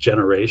sixth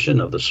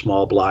generation of the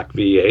small block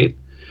V8.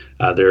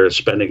 They're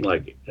spending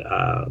like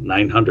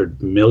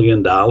 $900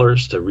 million to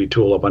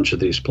retool a bunch of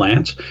these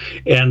plants.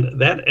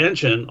 And that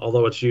engine,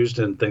 although it's used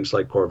in things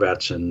like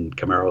Corvettes and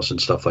Camaros and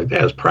stuff like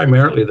that, is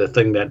primarily the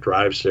thing that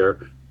drives their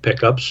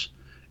pickups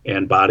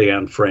and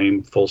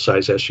body-on-frame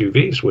full-size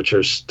SUVs, which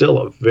are still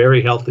a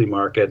very healthy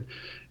market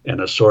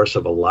and a source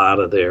of a lot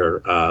of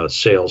their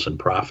sales and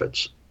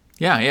profits.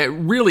 Yeah,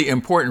 really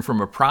important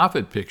from a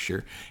profit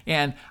picture.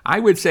 And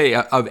I would say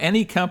of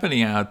any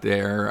company out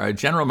there,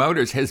 General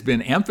Motors has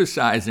been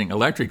emphasizing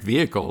electric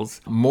vehicles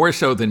more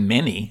so than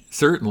many,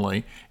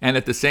 certainly. And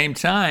at the same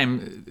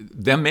time,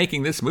 them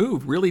making this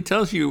move really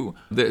tells you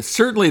that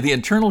certainly the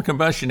internal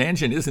combustion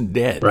engine isn't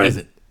dead, right, is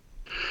it?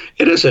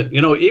 It isn't.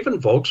 Even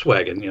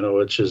Volkswagen,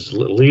 which is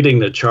leading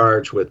the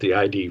charge with the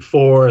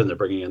ID.4, and they're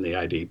bringing in the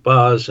ID.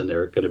 Buzz, and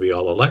they're going to be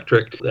all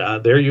electric.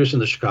 They're using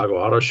the Chicago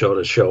Auto Show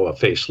to show a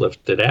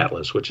facelifted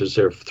Atlas, which is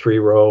their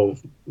three-row,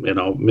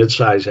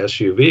 midsize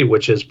SUV,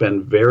 which has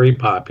been very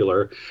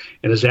popular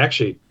and is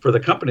actually, for the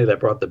company that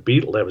brought the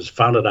Beetle, that was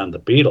founded on the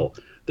Beetle,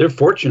 their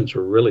fortunes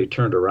were really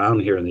turned around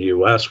here in the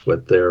U.S.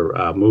 with their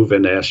move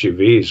into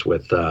SUVs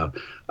with the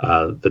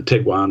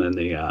Tiguan and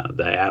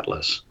the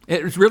Atlas.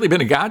 It's really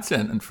been a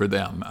godsend for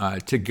them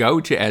to go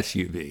to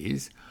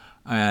SUVs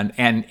and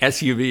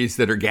SUVs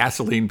that are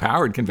gasoline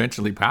powered,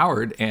 conventionally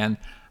powered, and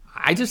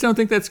I just don't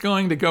think that's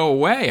going to go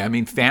away. I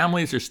mean,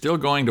 families are still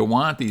going to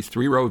want these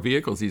three-row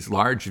vehicles, these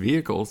large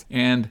vehicles.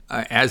 And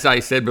as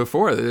I said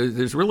before,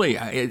 there's really,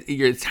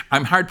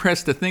 I'm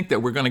hard-pressed to think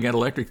that we're going to get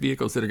electric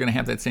vehicles that are going to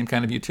have that same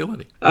kind of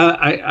utility.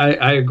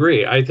 I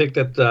agree. I think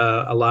that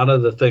a lot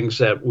of the things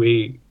that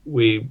we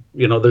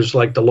there's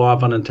like the law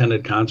of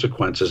unintended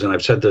consequences. And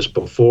I've said this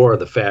before,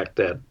 the fact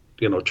that,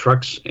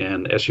 trucks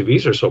and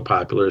SUVs are so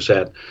popular is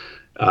that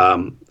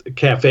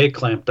CAFE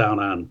clamped down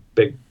on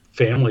big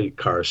family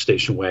cars,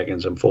 station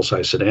wagons, and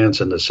full-size sedans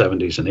in the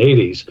 70s and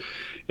 80s,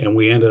 and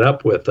we ended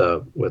up with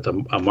a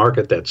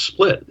market that's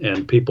split,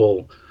 and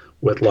people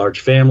with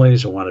large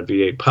families and wanted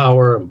V8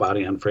 power and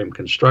body-on-frame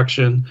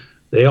construction,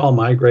 they all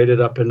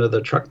migrated up into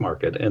the truck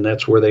market, and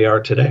that's where they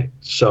are today.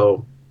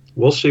 So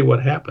we'll see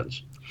what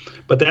happens.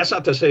 But that's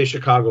not to say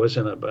Chicago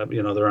isn't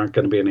there aren't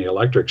going to be any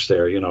electrics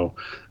there.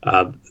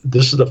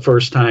 This is the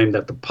first time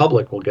that the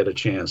public will get a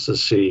chance to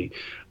see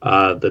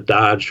the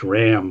Dodge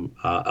Ram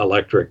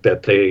electric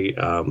that they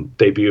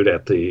debuted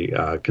at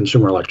the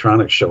Consumer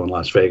Electronics Show in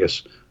Las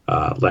Vegas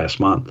last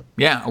month.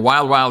 Yeah, a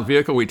wild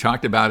vehicle. We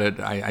talked about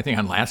it, I think,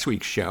 on last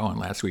week's show, on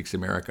last week's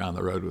America on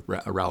the Road with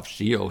Ralph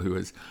Scheel, who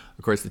is,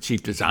 of course, the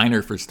chief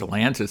designer for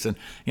Stellantis. And,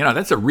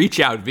 that's a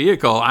reach-out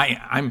vehicle.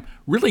 I'm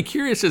really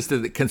curious as to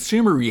the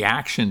consumer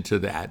reaction to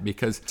that,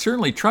 because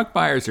certainly truck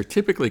buyers are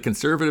typically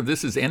conservative.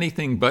 This is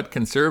anything but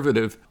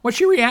conservative. What's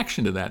your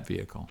reaction to that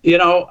vehicle?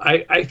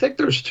 I think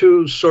there's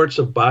two sorts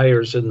of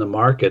buyers in the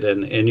market,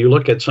 and you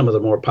look at some of the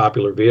more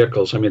popular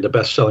vehicles. I mean, the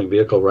best-selling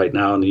vehicle right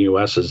now in the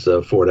U.S. is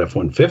the Ford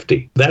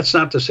F-150. That's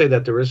not to say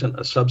that there isn't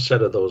a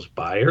subset of those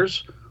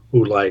buyers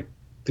who like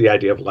the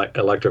idea of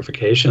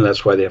electrification.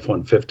 That's why the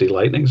F-150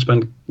 Lightning's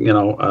been,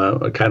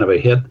 a kind of a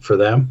hit for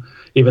them,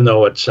 even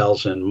though it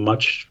sells in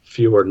much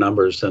fewer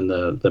numbers than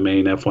the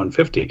main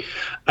F-150.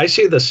 I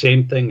see the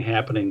same thing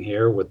happening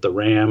here with the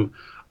Ram,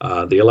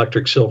 the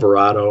electric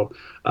Silverado.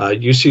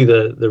 You see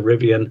the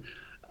Rivian.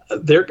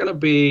 They're going to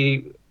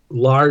be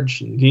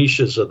large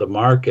niches of the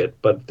market,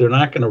 but they're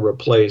not going to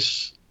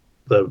replace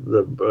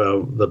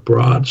the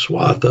broad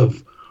swath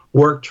of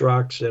work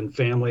trucks and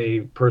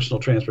family personal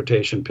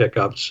transportation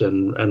pickups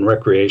and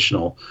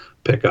recreational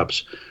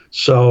pickups.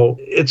 So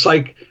it's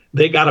like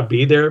they got to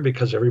be there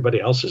because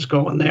everybody else is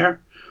going there.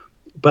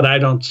 But I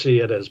don't see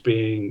it as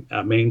being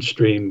a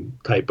mainstream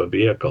type of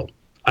vehicle.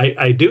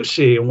 I do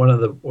see, and one of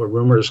the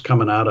rumors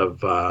coming out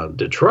of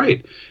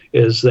Detroit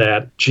is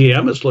that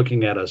GM is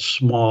looking at a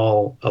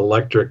small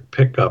electric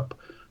pickup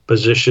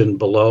position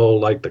below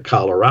like the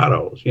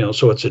Colorado,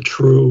 so it's a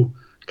true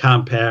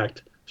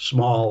compact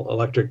small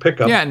electric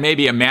pickup. Yeah, and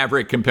maybe a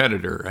Maverick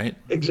competitor, right?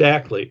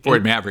 Exactly.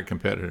 Ford Maverick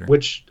competitor.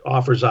 Which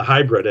offers a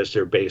hybrid as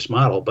their base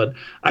model. But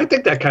I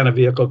think that kind of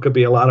vehicle could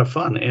be a lot of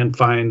fun and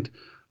find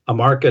a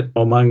market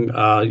among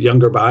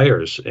younger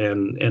buyers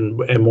and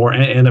more,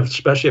 and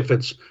especially if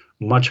it's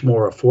much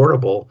more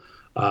affordable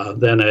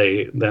than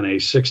a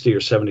 $60,000 or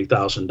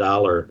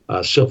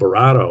 $70,000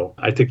 Silverado.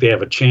 I think they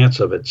have a chance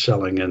of it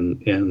selling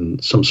in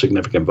some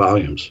significant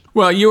volumes.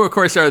 Well, you of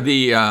course are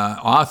the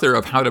author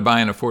of How to Buy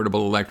an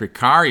Affordable Electric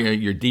Car.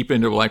 You're deep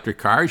into electric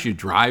cars. You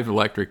drive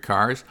electric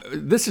cars.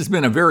 This has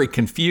been a very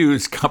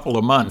confused couple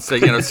of months.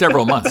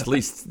 Several months, at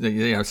least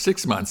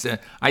 6 months.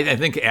 I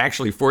think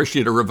actually forced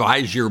you to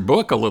revise your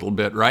book a little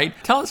bit, right?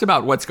 Tell us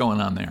about what's going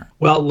on there.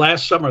 Well,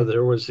 last summer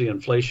there was the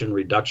Inflation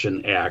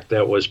Reduction Act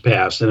that was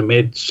passed, and it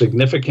made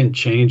significant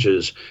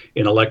changes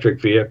in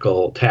electric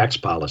vehicle tax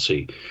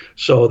policy.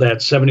 So that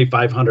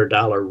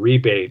 $7,500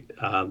 rebate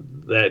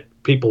that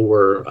people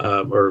were,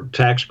 or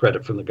tax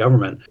credit from the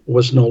government,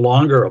 was no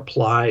longer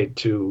applied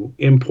to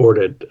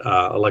imported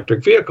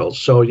electric vehicles.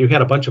 So you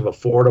had a bunch of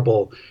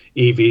affordable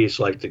EVs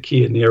like the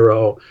Kia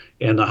Niro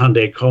and the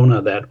Hyundai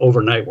Kona that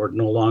overnight were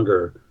no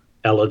longer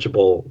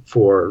eligible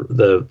for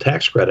the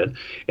tax credit.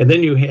 And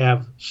then you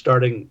have,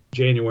 starting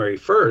January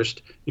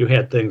 1st, you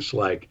had things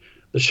like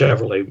the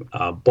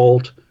Chevrolet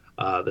Bolt,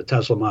 the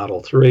Tesla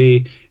Model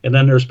 3, and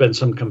then there's been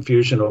some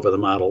confusion over the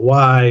Model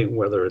Y,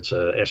 whether it's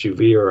a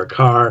SUV or a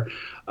car,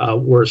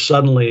 where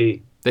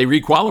suddenly they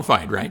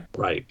requalified, right?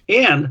 Right.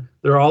 And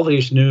there are all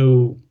these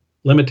new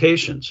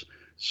limitations.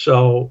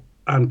 So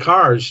on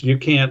cars, you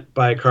can't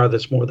buy a car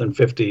that's more than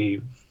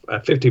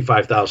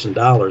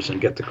 $55,000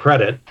 and get the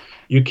credit.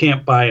 You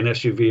can't buy an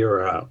SUV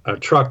or a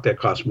truck that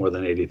costs more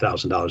than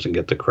 $80,000 and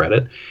get the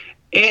credit.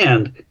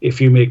 And if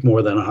you make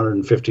more than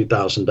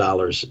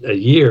 $150,000 a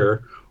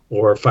year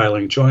or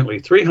filing jointly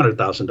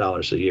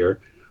 $300,000 a year,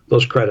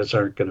 those credits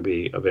aren't going to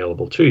be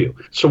available to you.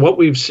 So what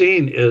we've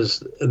seen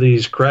is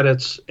these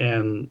credits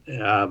and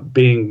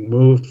being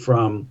moved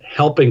from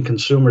helping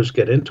consumers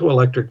get into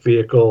electric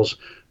vehicles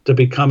to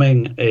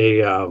becoming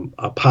a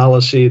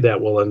policy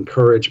that will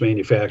encourage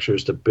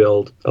manufacturers to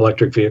build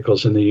electric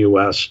vehicles in the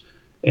U.S.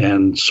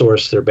 and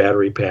source their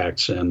battery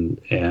packs and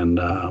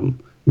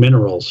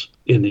minerals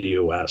in the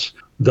U.S.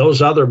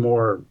 Those other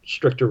more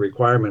stricter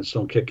requirements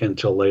don't kick in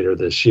until later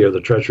this year. The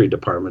Treasury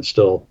Department's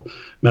still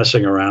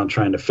messing around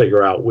trying to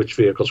figure out which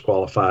vehicles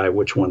qualify,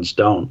 which ones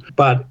don't.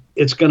 But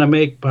it's going to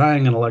make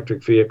buying an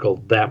electric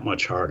vehicle that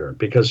much harder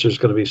because there's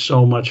going to be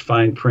so much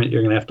fine print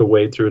you're going to have to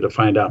wade through to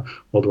find out,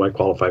 well, do I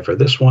qualify for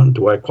this one?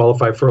 Do I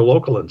qualify for a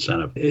local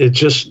incentive? It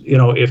just,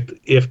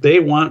 if they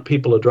want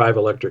people to drive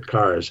electric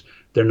cars,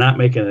 they're not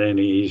making it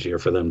any easier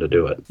for them to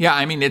do it. Yeah,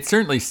 I mean, it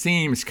certainly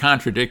seems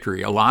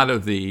contradictory. A lot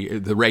of the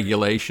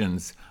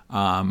regulations,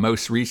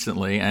 most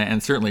recently,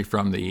 and certainly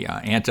from the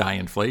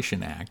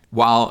Anti-Inflation Act,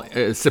 while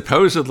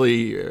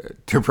supposedly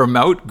to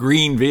promote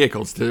green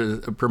vehicles, to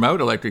promote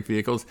electric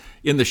vehicles,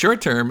 in the short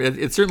term,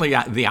 it's certainly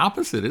the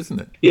opposite, isn't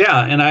it?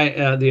 Yeah,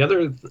 and the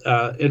other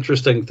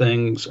interesting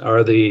things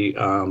are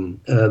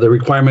the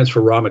requirements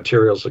for raw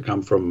materials that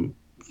come from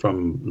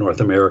North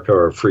America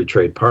or free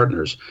trade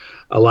partners.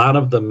 A lot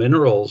of the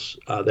minerals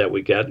that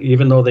we get,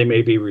 even though they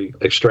may be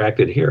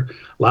extracted here,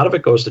 a lot of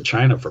it goes to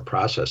China for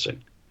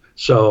processing.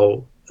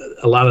 So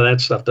a lot of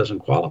that stuff doesn't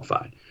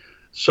qualify.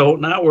 So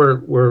now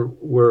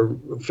we're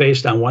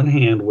faced on one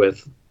hand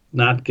with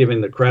not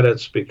giving the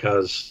credits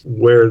because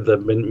where the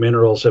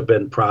minerals have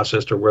been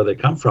processed or where they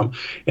come from,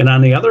 and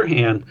on the other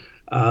hand,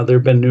 there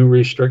have been new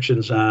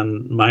restrictions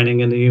on mining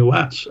in the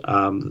U.S.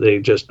 They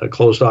just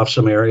closed off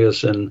some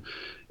areas in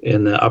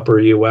the upper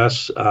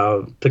U.S.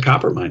 To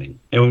copper mining.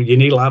 And you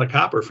need a lot of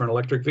copper for an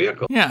electric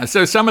vehicle. Yeah,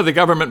 so some of the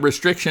government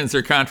restrictions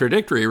are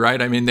contradictory,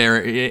 right? I mean,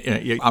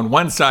 they're on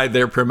one side,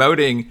 they're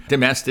promoting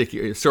domestic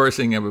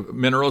sourcing of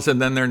minerals,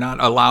 and then they're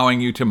not allowing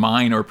you to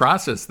mine or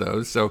process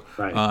those. So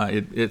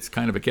right. It's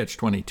kind of a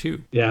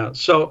catch-22. Yeah,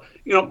 so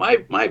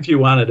my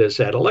view on it is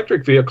that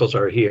electric vehicles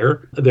are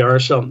here.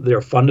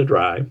 They're fun to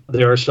drive.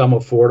 There are some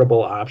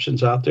affordable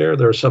options out there.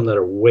 There are some that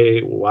are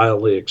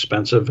wildly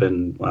expensive,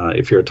 and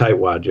if you're a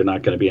tightwad, you're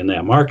not going to be in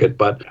that market.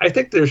 But I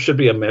think there should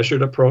be a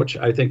measured approach.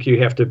 I think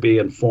you have to be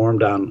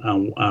informed on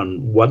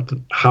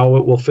how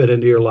it will fit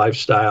into your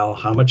lifestyle,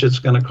 how much it's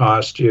going to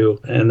cost you.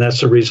 And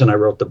that's the reason I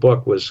wrote the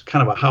book, was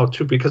kind of a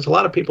how-to, because a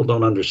lot of people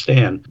don't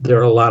understand. There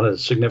are a lot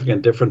of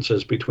significant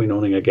differences between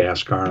owning a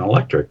gas car and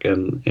electric.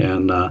 And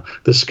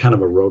this is kind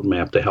of a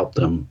roadmap to help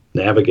them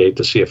navigate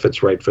to see if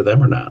it's right for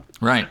them or not.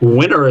 Right.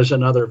 Winter is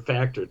another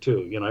factor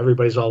too.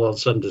 Everybody's all of a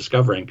sudden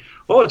discovering,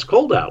 oh, it's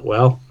cold out.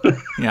 Well,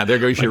 yeah, there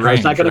goes your range.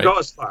 It's not going right? to go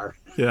as far.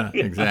 Yeah,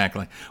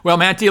 exactly. Well,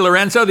 Matt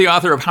DiLorenzo, the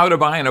author of How to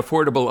Buy an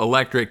Affordable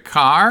Electric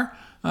Car.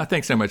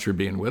 Thanks so much for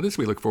being with us.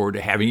 We look forward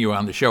to having you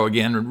on the show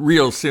again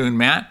real soon,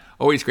 Matt.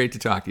 Always great to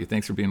talk to you.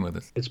 Thanks for being with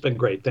us. It's been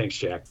great. Thanks,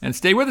 Jack. And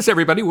stay with us,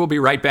 everybody. We'll be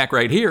right back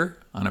right here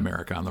on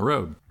America on the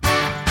Road.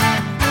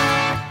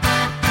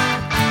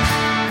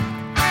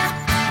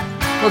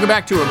 Welcome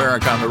back to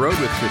America on the Road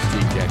with Christy.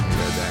 Jack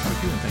Miller back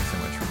with you, and thanks so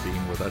much for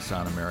being with us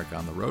on America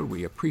on the Road.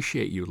 We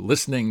appreciate you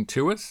listening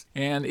to us.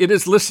 And it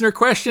is listener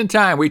question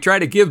time. We try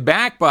to give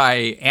back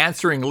by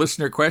answering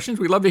listener questions.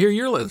 We'd love to hear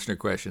your listener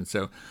questions.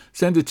 So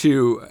send it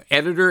to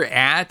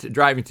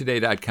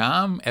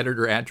editor@drivingtoday.com,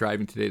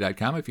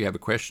 editor@drivingtoday.com. If you have a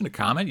question, a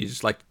comment, you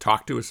just like to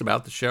talk to us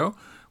about the show,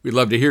 we'd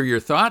love to hear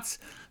your thoughts.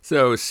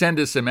 So send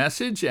us a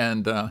message,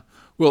 and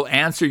we'll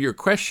answer your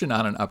question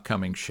on an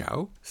upcoming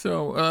show.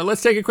 So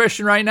let's take a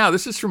question right now.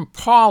 This is from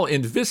Paul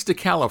in Vista,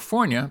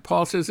 California.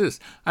 Paul says this: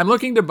 I'm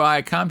looking to buy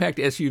a compact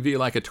SUV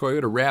like a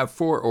Toyota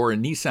RAV4 or a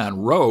Nissan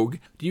Rogue.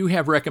 Do you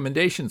have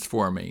recommendations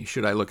for me?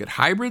 Should I look at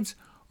hybrids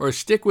or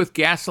stick with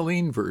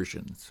gasoline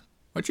versions?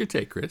 What's your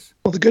take, Chris?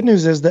 Well, the good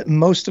news is that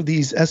most of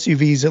these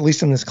SUVs, at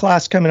least in this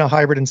class, come in a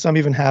hybrid, and some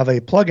even have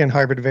a plug-in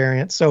hybrid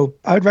variant. So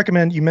I would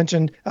recommend, you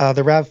mentioned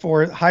the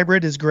RAV4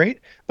 hybrid is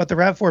great, but the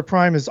RAV4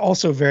 Prime is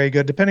also very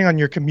good. Depending on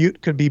your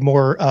commute, could be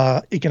more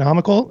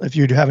economical. If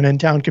you have an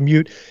in-town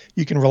commute,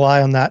 you can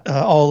rely on that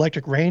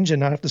all-electric range and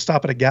not have to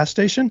stop at a gas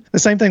station. The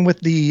same thing with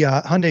the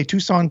Hyundai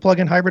Tucson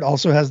plug-in hybrid,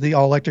 also has the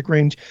all-electric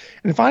range.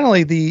 And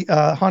finally, the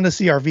Honda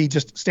CR-V,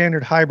 just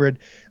standard hybrid,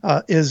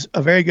 is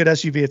a very good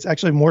SUV. It's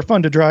actually more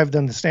fun to drive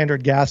than the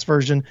standard gas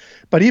version.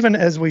 But even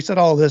as we said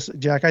all this,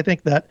 Jack, I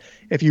think that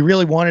if you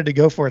really wanted to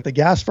go for it, the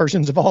gas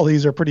versions of all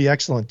these are pretty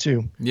excellent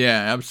too.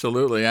 Yeah,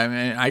 absolutely. I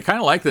mean, I kind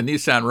of like the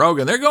Nissan Rogue,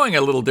 and they're going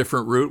a little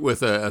different route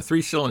with a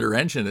three-cylinder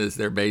engine as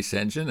their base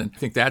engine, and I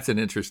think that's an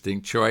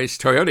interesting choice.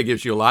 Toyota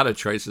gives you a lot of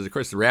choices. Of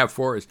course, the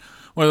RAV4 is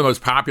one of the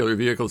most popular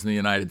vehicles in the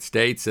United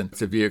States, and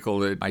it's a vehicle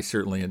that I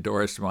certainly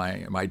endorse.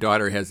 My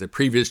daughter has the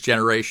previous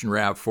generation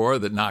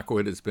RAV4 that,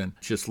 knockwood, has been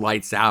just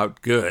lights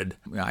out good.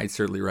 I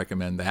certainly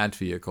recommend that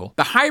vehicle.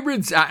 The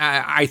hybrids,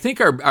 I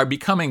think, are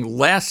becoming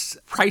less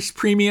price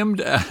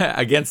premiumed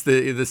against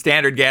the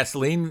standard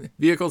gasoline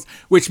vehicles,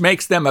 which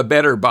makes them a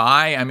better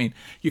buy. I mean,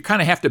 you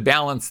kind of have to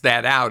balance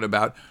that out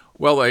about,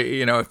 well,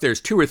 if there's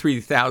 $2,000 or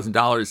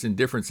 $3,000 in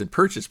difference in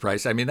purchase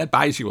price, I mean, that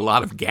buys you a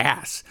lot of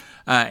gas.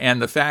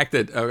 And the fact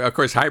that, of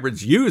course,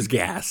 hybrids use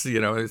gas,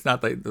 it's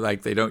not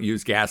like they don't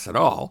use gas at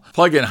all.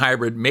 Plug-in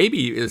hybrid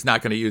maybe is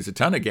not going to use a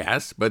ton of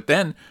gas, but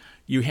then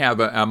you have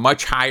a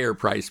much higher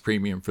price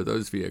premium for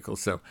those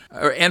vehicles. So,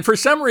 and for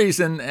some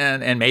reason,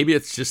 and maybe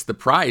it's just the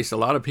price, a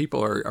lot of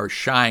people are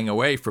shying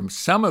away from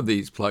some of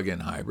these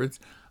plug-in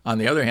hybrids. On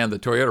the other hand, the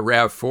Toyota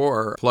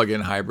RAV4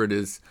 plug-in hybrid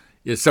is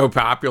so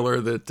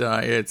popular that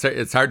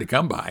it's hard to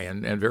come by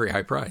and very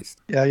high priced.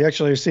 Yeah, you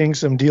actually are seeing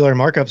some dealer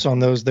markups on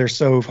those. They're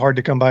so hard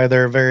to come by.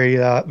 They're very,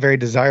 very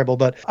desirable.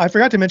 But I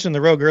forgot to mention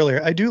the Rogue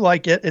earlier. I do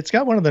like it. It's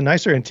got one of the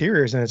nicer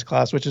interiors in its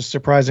class, which is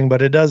surprising.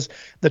 But it does.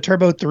 The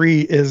Turbo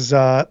 3 is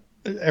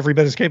every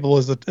bit as capable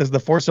as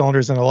the four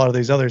cylinders and a lot of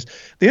these others.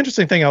 The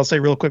interesting thing I'll say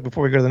real quick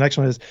before we go to the next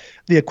one is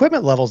the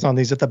equipment levels on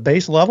these at the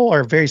base level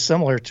are very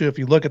similar to, if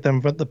you look at them,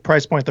 but the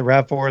price point, the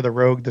RAV4, the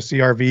Rogue, the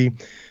CR-V,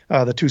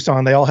 the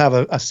Tucson, they all have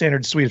a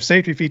standard suite of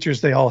safety features.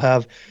 They all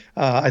have,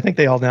 I think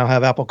they all now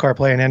have Apple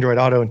CarPlay and Android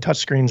Auto and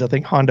touchscreens. I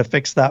think Honda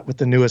fixed that with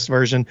the newest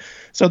version.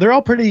 So they're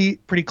all pretty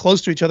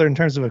close to each other in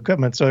terms of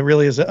equipment. So it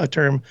really is a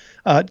term.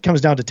 It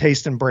comes down to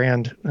taste and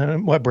brand,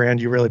 what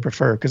brand you really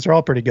prefer, because they're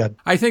all pretty good.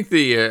 I think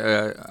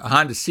the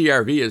Honda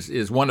CR-V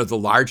is one of the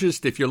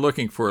largest. If you're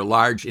looking for a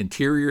large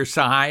interior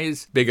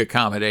size, big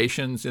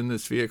accommodations in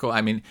this vehicle,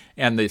 I mean,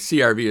 and the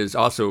CR-V is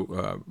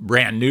also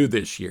brand new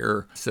this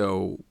year,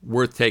 so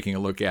worth taking a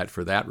look at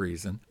for that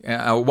reason.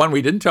 One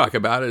we didn't talk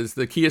about is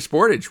the Kia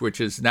Sportage, which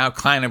is now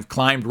kind of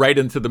climbed right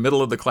into the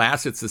middle of the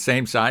class. It's the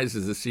same size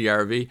as the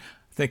CR-V.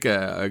 I think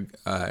a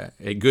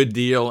good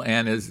deal,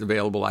 and is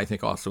available, I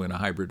think, also in a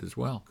hybrid as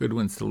well. Good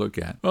ones to look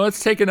at. Well,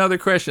 let's take another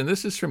question.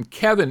 This is from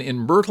Kevin in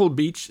Myrtle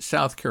Beach,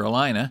 South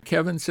Carolina.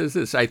 Kevin says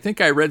this: I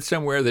think I read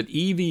somewhere that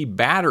EV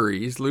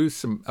batteries lose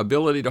some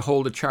ability to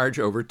hold a charge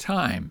over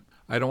time.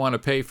 I don't want to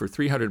pay for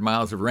 300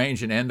 miles of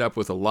range and end up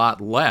with a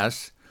lot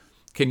less.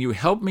 Can you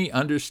help me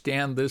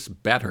understand this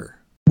better?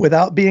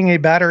 Without being a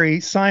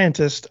battery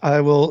scientist, I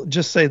will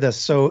just say this.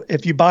 So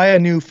if you buy a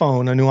new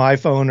phone, a new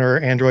iPhone or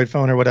Android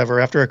phone or whatever,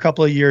 after a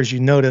couple of years, you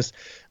notice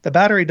the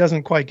battery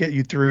doesn't quite get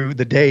you through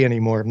the day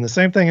anymore. And the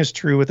same thing is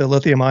true with the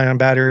lithium-ion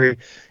battery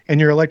in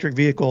your electric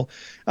vehicle.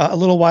 A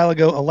little while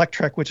ago,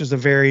 Electrek, which is a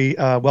very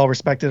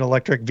well-respected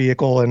electric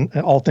vehicle and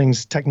all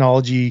things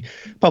technology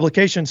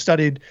publication,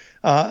 studied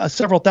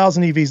several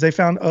thousand EVs. They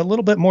found a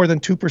little bit more than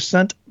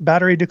 2%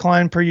 battery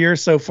decline per year.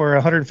 So for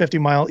a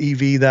 150-mile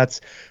EV, that's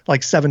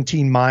like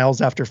 17 miles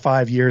after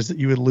 5 years that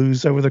you would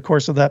lose over the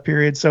course of that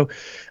period. So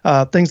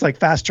things like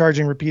fast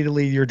charging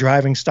repeatedly, your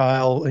driving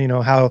style,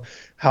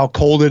 how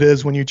cold it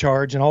is when you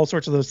charge, and all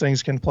sorts of those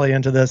things can play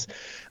into this.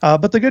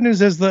 But the good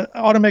news is the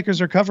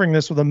automakers are covering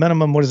this with a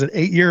minimum,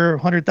 8-year,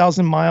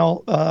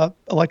 100,000-mile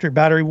electric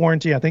battery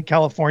warranty. I think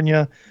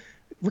California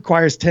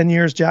requires 10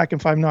 years, Jack,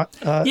 if I'm not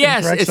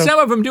yes, incorrect. Some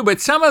of them do, but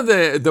some of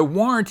the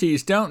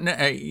warranties don't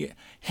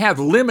have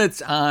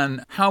limits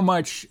on how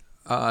much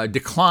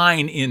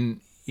decline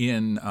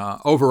in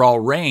overall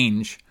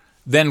range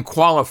then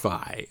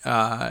qualify.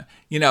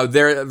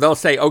 They'll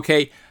say,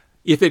 okay,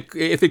 if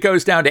it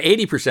goes down to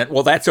 80%,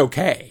 well, that's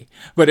okay.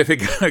 But if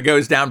it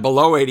goes down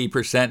below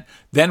 80%,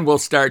 then we'll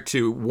start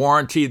to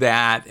warranty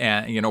that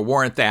and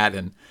warrant that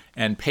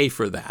and pay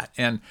for that.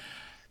 And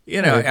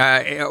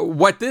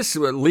what this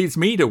leads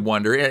me to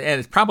wonder, and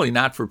it's probably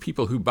not for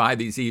people who buy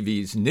these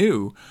EVs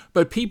new,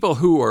 but people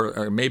who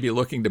are maybe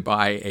looking to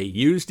buy a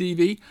used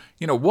EV,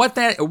 what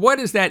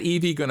is that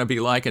EV going to be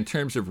like in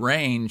terms of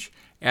range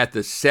at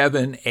the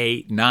 7,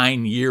 8,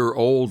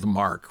 9-year-old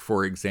mark,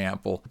 for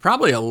example?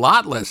 Probably a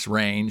lot less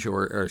range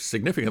or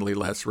significantly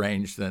less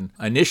range than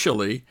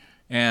initially.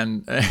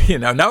 And,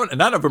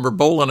 none of them are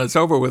bowling us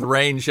over with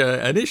range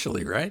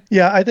initially, right?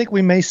 Yeah, I think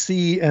we may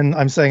see, and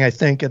I'm saying I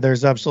think,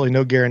 there's absolutely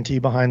no guarantee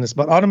behind this,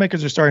 but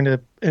automakers are starting to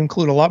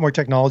include a lot more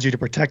technology to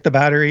protect the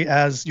battery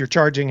as you're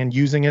charging and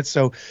using it.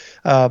 So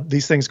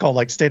these things called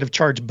like state of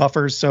charge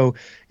buffers. So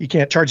you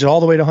can't charge it all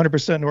the way to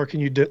 100%, nor can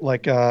you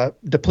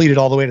deplete it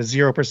all the way to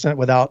 0%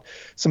 without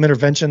some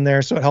intervention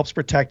there. So it helps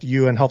protect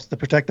you and helps to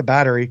protect the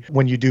battery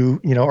when you do,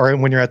 or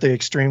when you're at the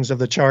extremes of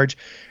the charge.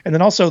 And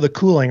then also the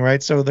cooling,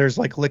 right? So there's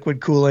like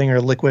liquid cooling or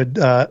liquid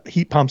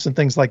heat pumps and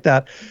things like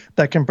that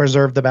can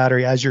preserve the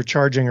battery as you're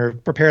charging or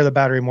prepare the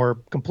battery more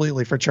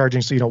completely for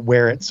charging so you don't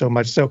wear it so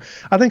much. So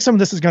I think some of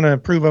this is going to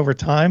improve over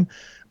time,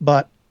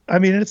 but I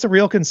mean, it's a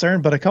real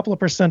concern, but a couple of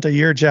percent a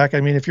year, Jack,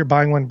 I mean, if you're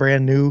buying one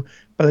brand new,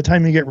 by the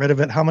time you get rid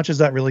of it, how much is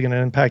that really going to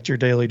impact your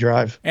daily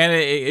drive? And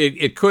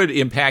it could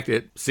impact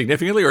it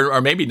significantly or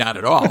maybe not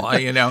at all,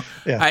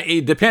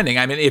 depending.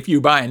 I mean, if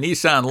you buy a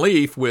Nissan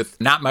Leaf with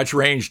not much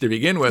range to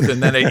begin with,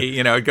 and then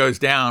it goes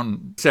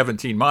down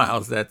 17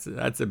 miles, that's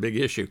a big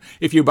issue.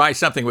 If you buy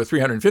something with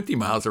 350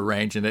 miles of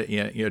range and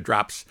it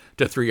drops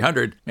to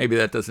 300, maybe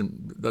that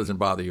doesn't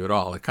bother you at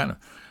all. It kind of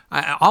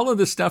all of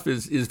this stuff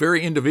is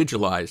very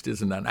individualized,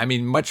 isn't it? I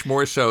mean, much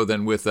more so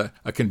than with a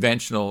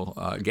conventional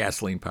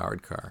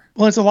gasoline-powered car.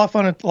 Well, it's a lot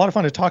of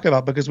fun to talk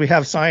about because we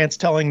have science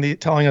telling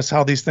us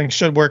how these things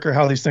should work or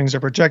how these things are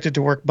projected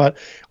to work, but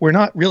we're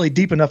not really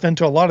deep enough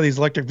into a lot of these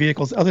electric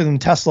vehicles, other than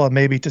Tesla,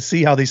 maybe, to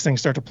see how these things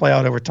start to play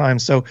out over time.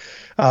 So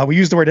we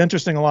use the word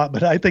interesting a lot,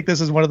 but I think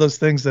this is one of those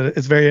things that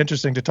is very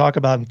interesting to talk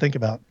about and think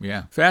about.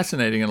 Yeah,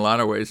 fascinating in a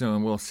lot of ways,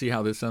 and we'll see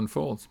how this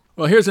unfolds.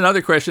 Well, here's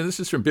another question.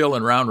 This is from Bill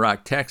in Round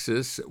Rock,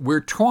 Texas.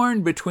 We're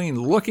torn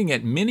between looking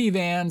at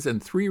minivans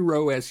and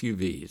 3-row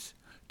SUVs.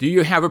 Do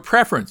you have a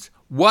preference?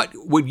 What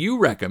would you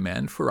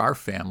recommend for our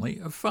family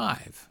of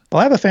 5? Well,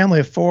 I have a family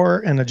of 4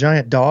 and a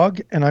giant dog,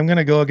 and I'm going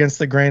to go against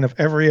the grain of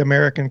every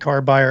American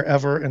car buyer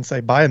ever and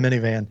say buy a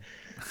minivan.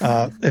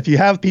 If you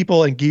have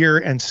people and gear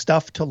and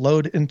stuff to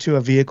load into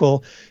a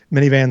vehicle,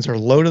 minivans are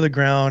low to the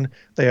ground.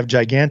 They have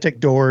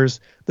gigantic doors.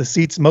 The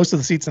seats, most of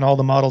the seats in all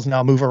the models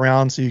now move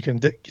around, so you can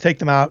take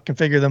them out,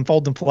 configure them,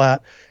 fold them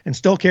flat, and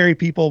still carry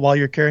people while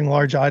you're carrying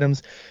large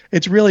items.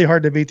 It's really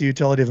hard to beat the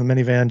utility of a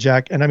minivan,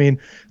 Jack. And I mean,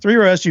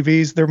 3-row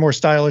SUVs, they're more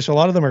stylish. A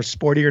lot of them are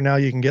sportier now.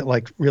 You can get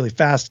like really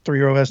fast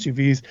 3-row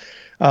SUVs.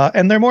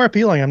 And they're more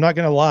appealing, I'm not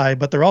going to lie,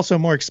 but they're also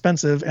more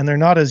expensive, and they're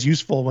not as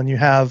useful when you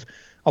have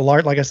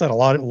like I said, a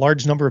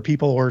large number of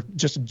people or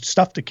just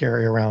stuff to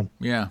carry around.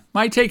 Yeah.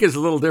 My take is a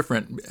little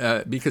different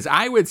because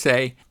I would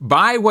say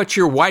buy what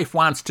your wife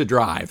wants to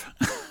drive.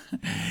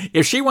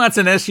 If she wants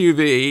an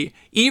SUV,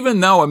 even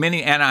though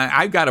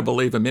I've got to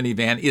believe a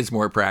minivan is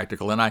more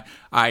practical. And I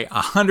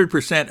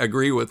 100%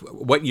 agree with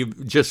what you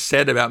just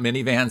said about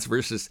minivans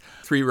versus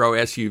 3-row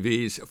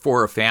SUVs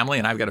for a family.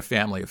 And I've got a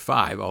family of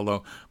 5,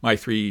 although my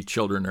 3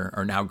 children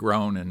are now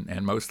grown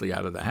and mostly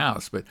out of the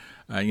house. But,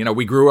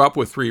 we grew up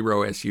with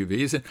 3-row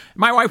SUVs. And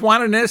my wife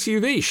wanted an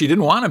SUV. She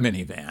didn't want a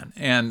minivan.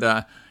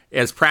 And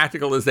as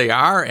practical as they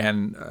are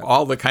and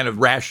all the kind of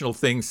rational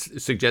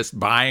things suggest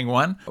buying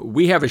one.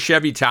 We have a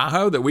Chevy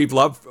Tahoe that we've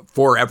loved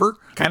forever,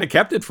 kind of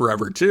kept it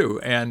forever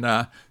too. And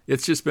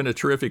it's just been a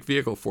terrific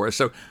vehicle for us.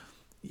 So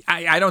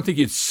I don't think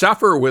you'd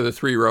suffer with a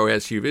 3-row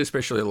SUV,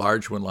 especially a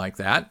large one like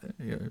that.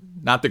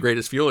 Not the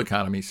greatest fuel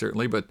economy,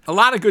 certainly, but a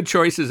lot of good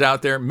choices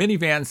out there.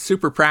 Minivans,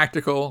 super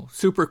practical,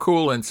 super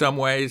cool in some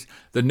ways.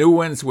 The new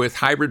ones with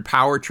hybrid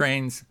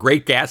powertrains,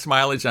 great gas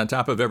mileage on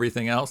top of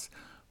everything else.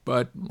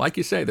 But like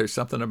you say, there's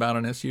something about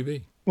an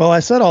SUV. Well,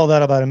 I said all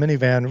that about a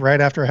minivan right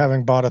after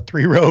having bought a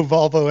 3-row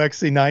Volvo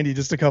XC90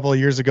 just a couple of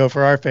years ago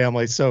for our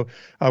family, so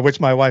which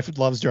my wife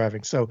loves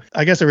driving. So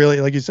I guess it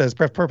really, like you said, is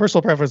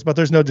personal preference, but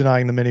there's no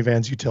denying the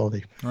minivan's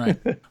utility. Right.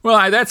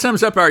 Well, that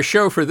sums up our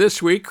show for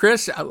this week.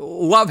 Chris, I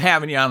love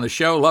having you on the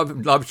show.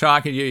 Love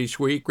talking to you each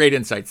week. Great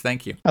insights.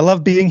 Thank you. I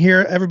love being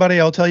here.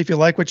 Everybody, I'll tell you, if you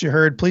like what you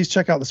heard, please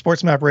check out the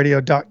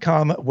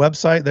sportsmapradio.com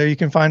website. There you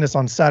can find us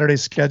on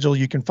Saturday's schedule.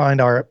 You can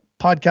find our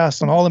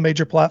podcasts on all the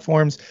major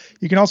platforms.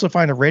 You can also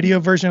find a radio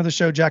version of the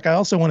show, Jack. I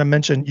also want to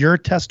mention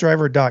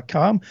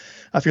yourtestdriver.com.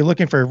 If you're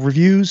looking for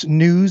reviews,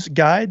 news,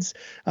 guides,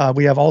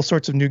 we have all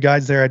sorts of new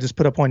guides there. I just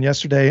put up one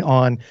yesterday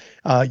on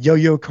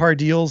yo-yo car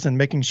deals and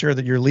making sure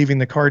that you're leaving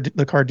the car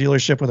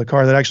dealership with a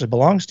car that actually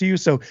belongs to you.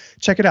 So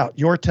check it out,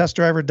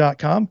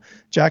 yourtestdriver.com.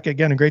 Jack,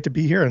 again, great to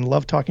be here and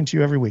love talking to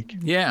you every week.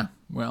 Yeah.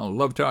 Well,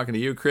 love talking to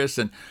you, Chris.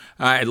 And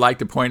I'd like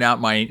to point out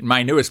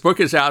my newest book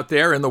is out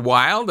there in the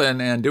wild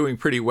and doing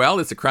pretty well.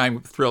 It's a crime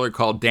thriller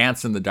called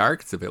Dance in the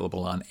Dark. It's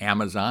available on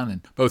Amazon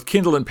in both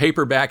Kindle and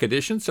paperback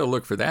editions, so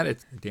look for that.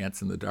 It's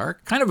Dance in the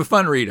Dark. Kind of a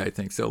fun read, I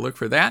think, so look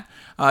for that.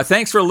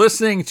 Thanks for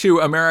listening to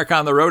America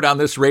on the Road on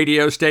this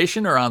radio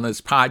station or on this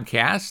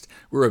podcast.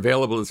 We're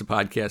available as a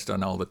podcast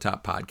on all the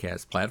top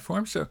podcast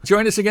platforms. So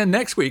join us again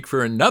next week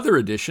for another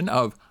edition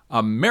of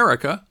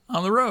America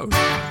on the Road.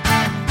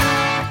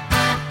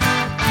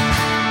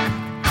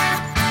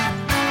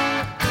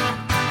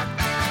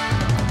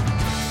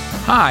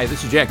 Hi,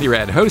 this is Jack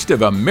Nerad, host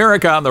of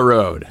America on the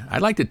Road.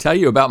 I'd like to tell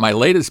you about my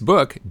latest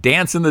book,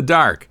 Dance in the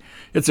Dark.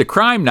 It's a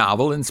crime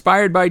novel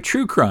inspired by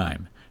true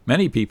crime.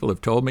 Many people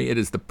have told me it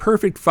is the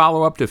perfect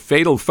follow-up to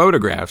Fatal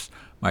Photographs,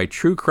 my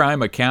true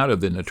crime account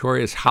of the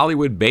notorious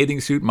Hollywood bathing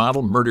suit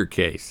model murder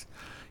case.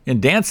 In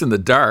Dance in the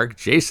Dark,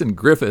 Jason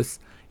Griffiths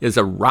is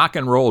a rock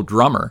and roll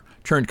drummer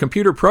turned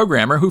computer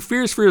programmer who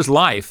fears for his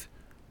life,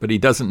 but he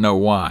doesn't know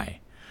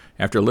why.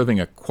 After living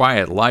a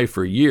quiet life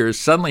for years,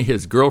 suddenly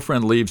his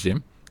girlfriend leaves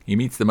him. He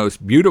meets the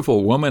most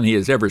beautiful woman he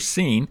has ever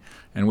seen,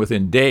 and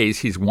within days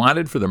he's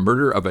wanted for the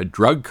murder of a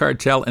drug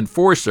cartel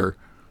enforcer,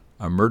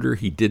 a murder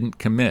he didn't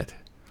commit.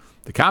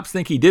 The cops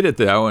think he did it,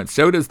 though, and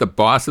so does the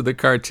boss of the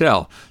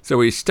cartel,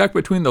 so he's stuck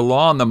between the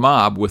law and the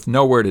mob with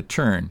nowhere to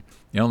turn.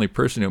 The only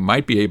person who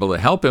might be able to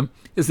help him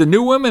is the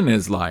new woman in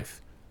his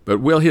life. But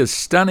will his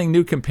stunning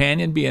new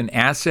companion be an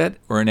asset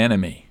or an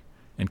enemy?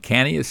 And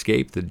can he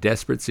escape the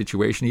desperate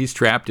situation he's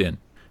trapped in?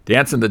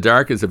 Dance in the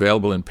Dark is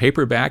available in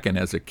paperback and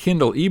as a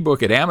Kindle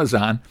ebook at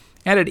Amazon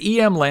and at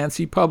E.M.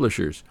 Lancy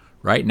Publishers.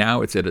 Right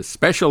now, it's at a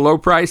special low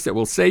price that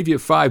will save you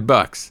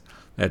 $5.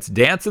 That's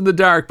Dance in the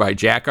Dark by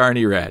Jack R.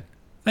 Nerad.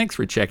 Thanks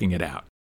for checking it out.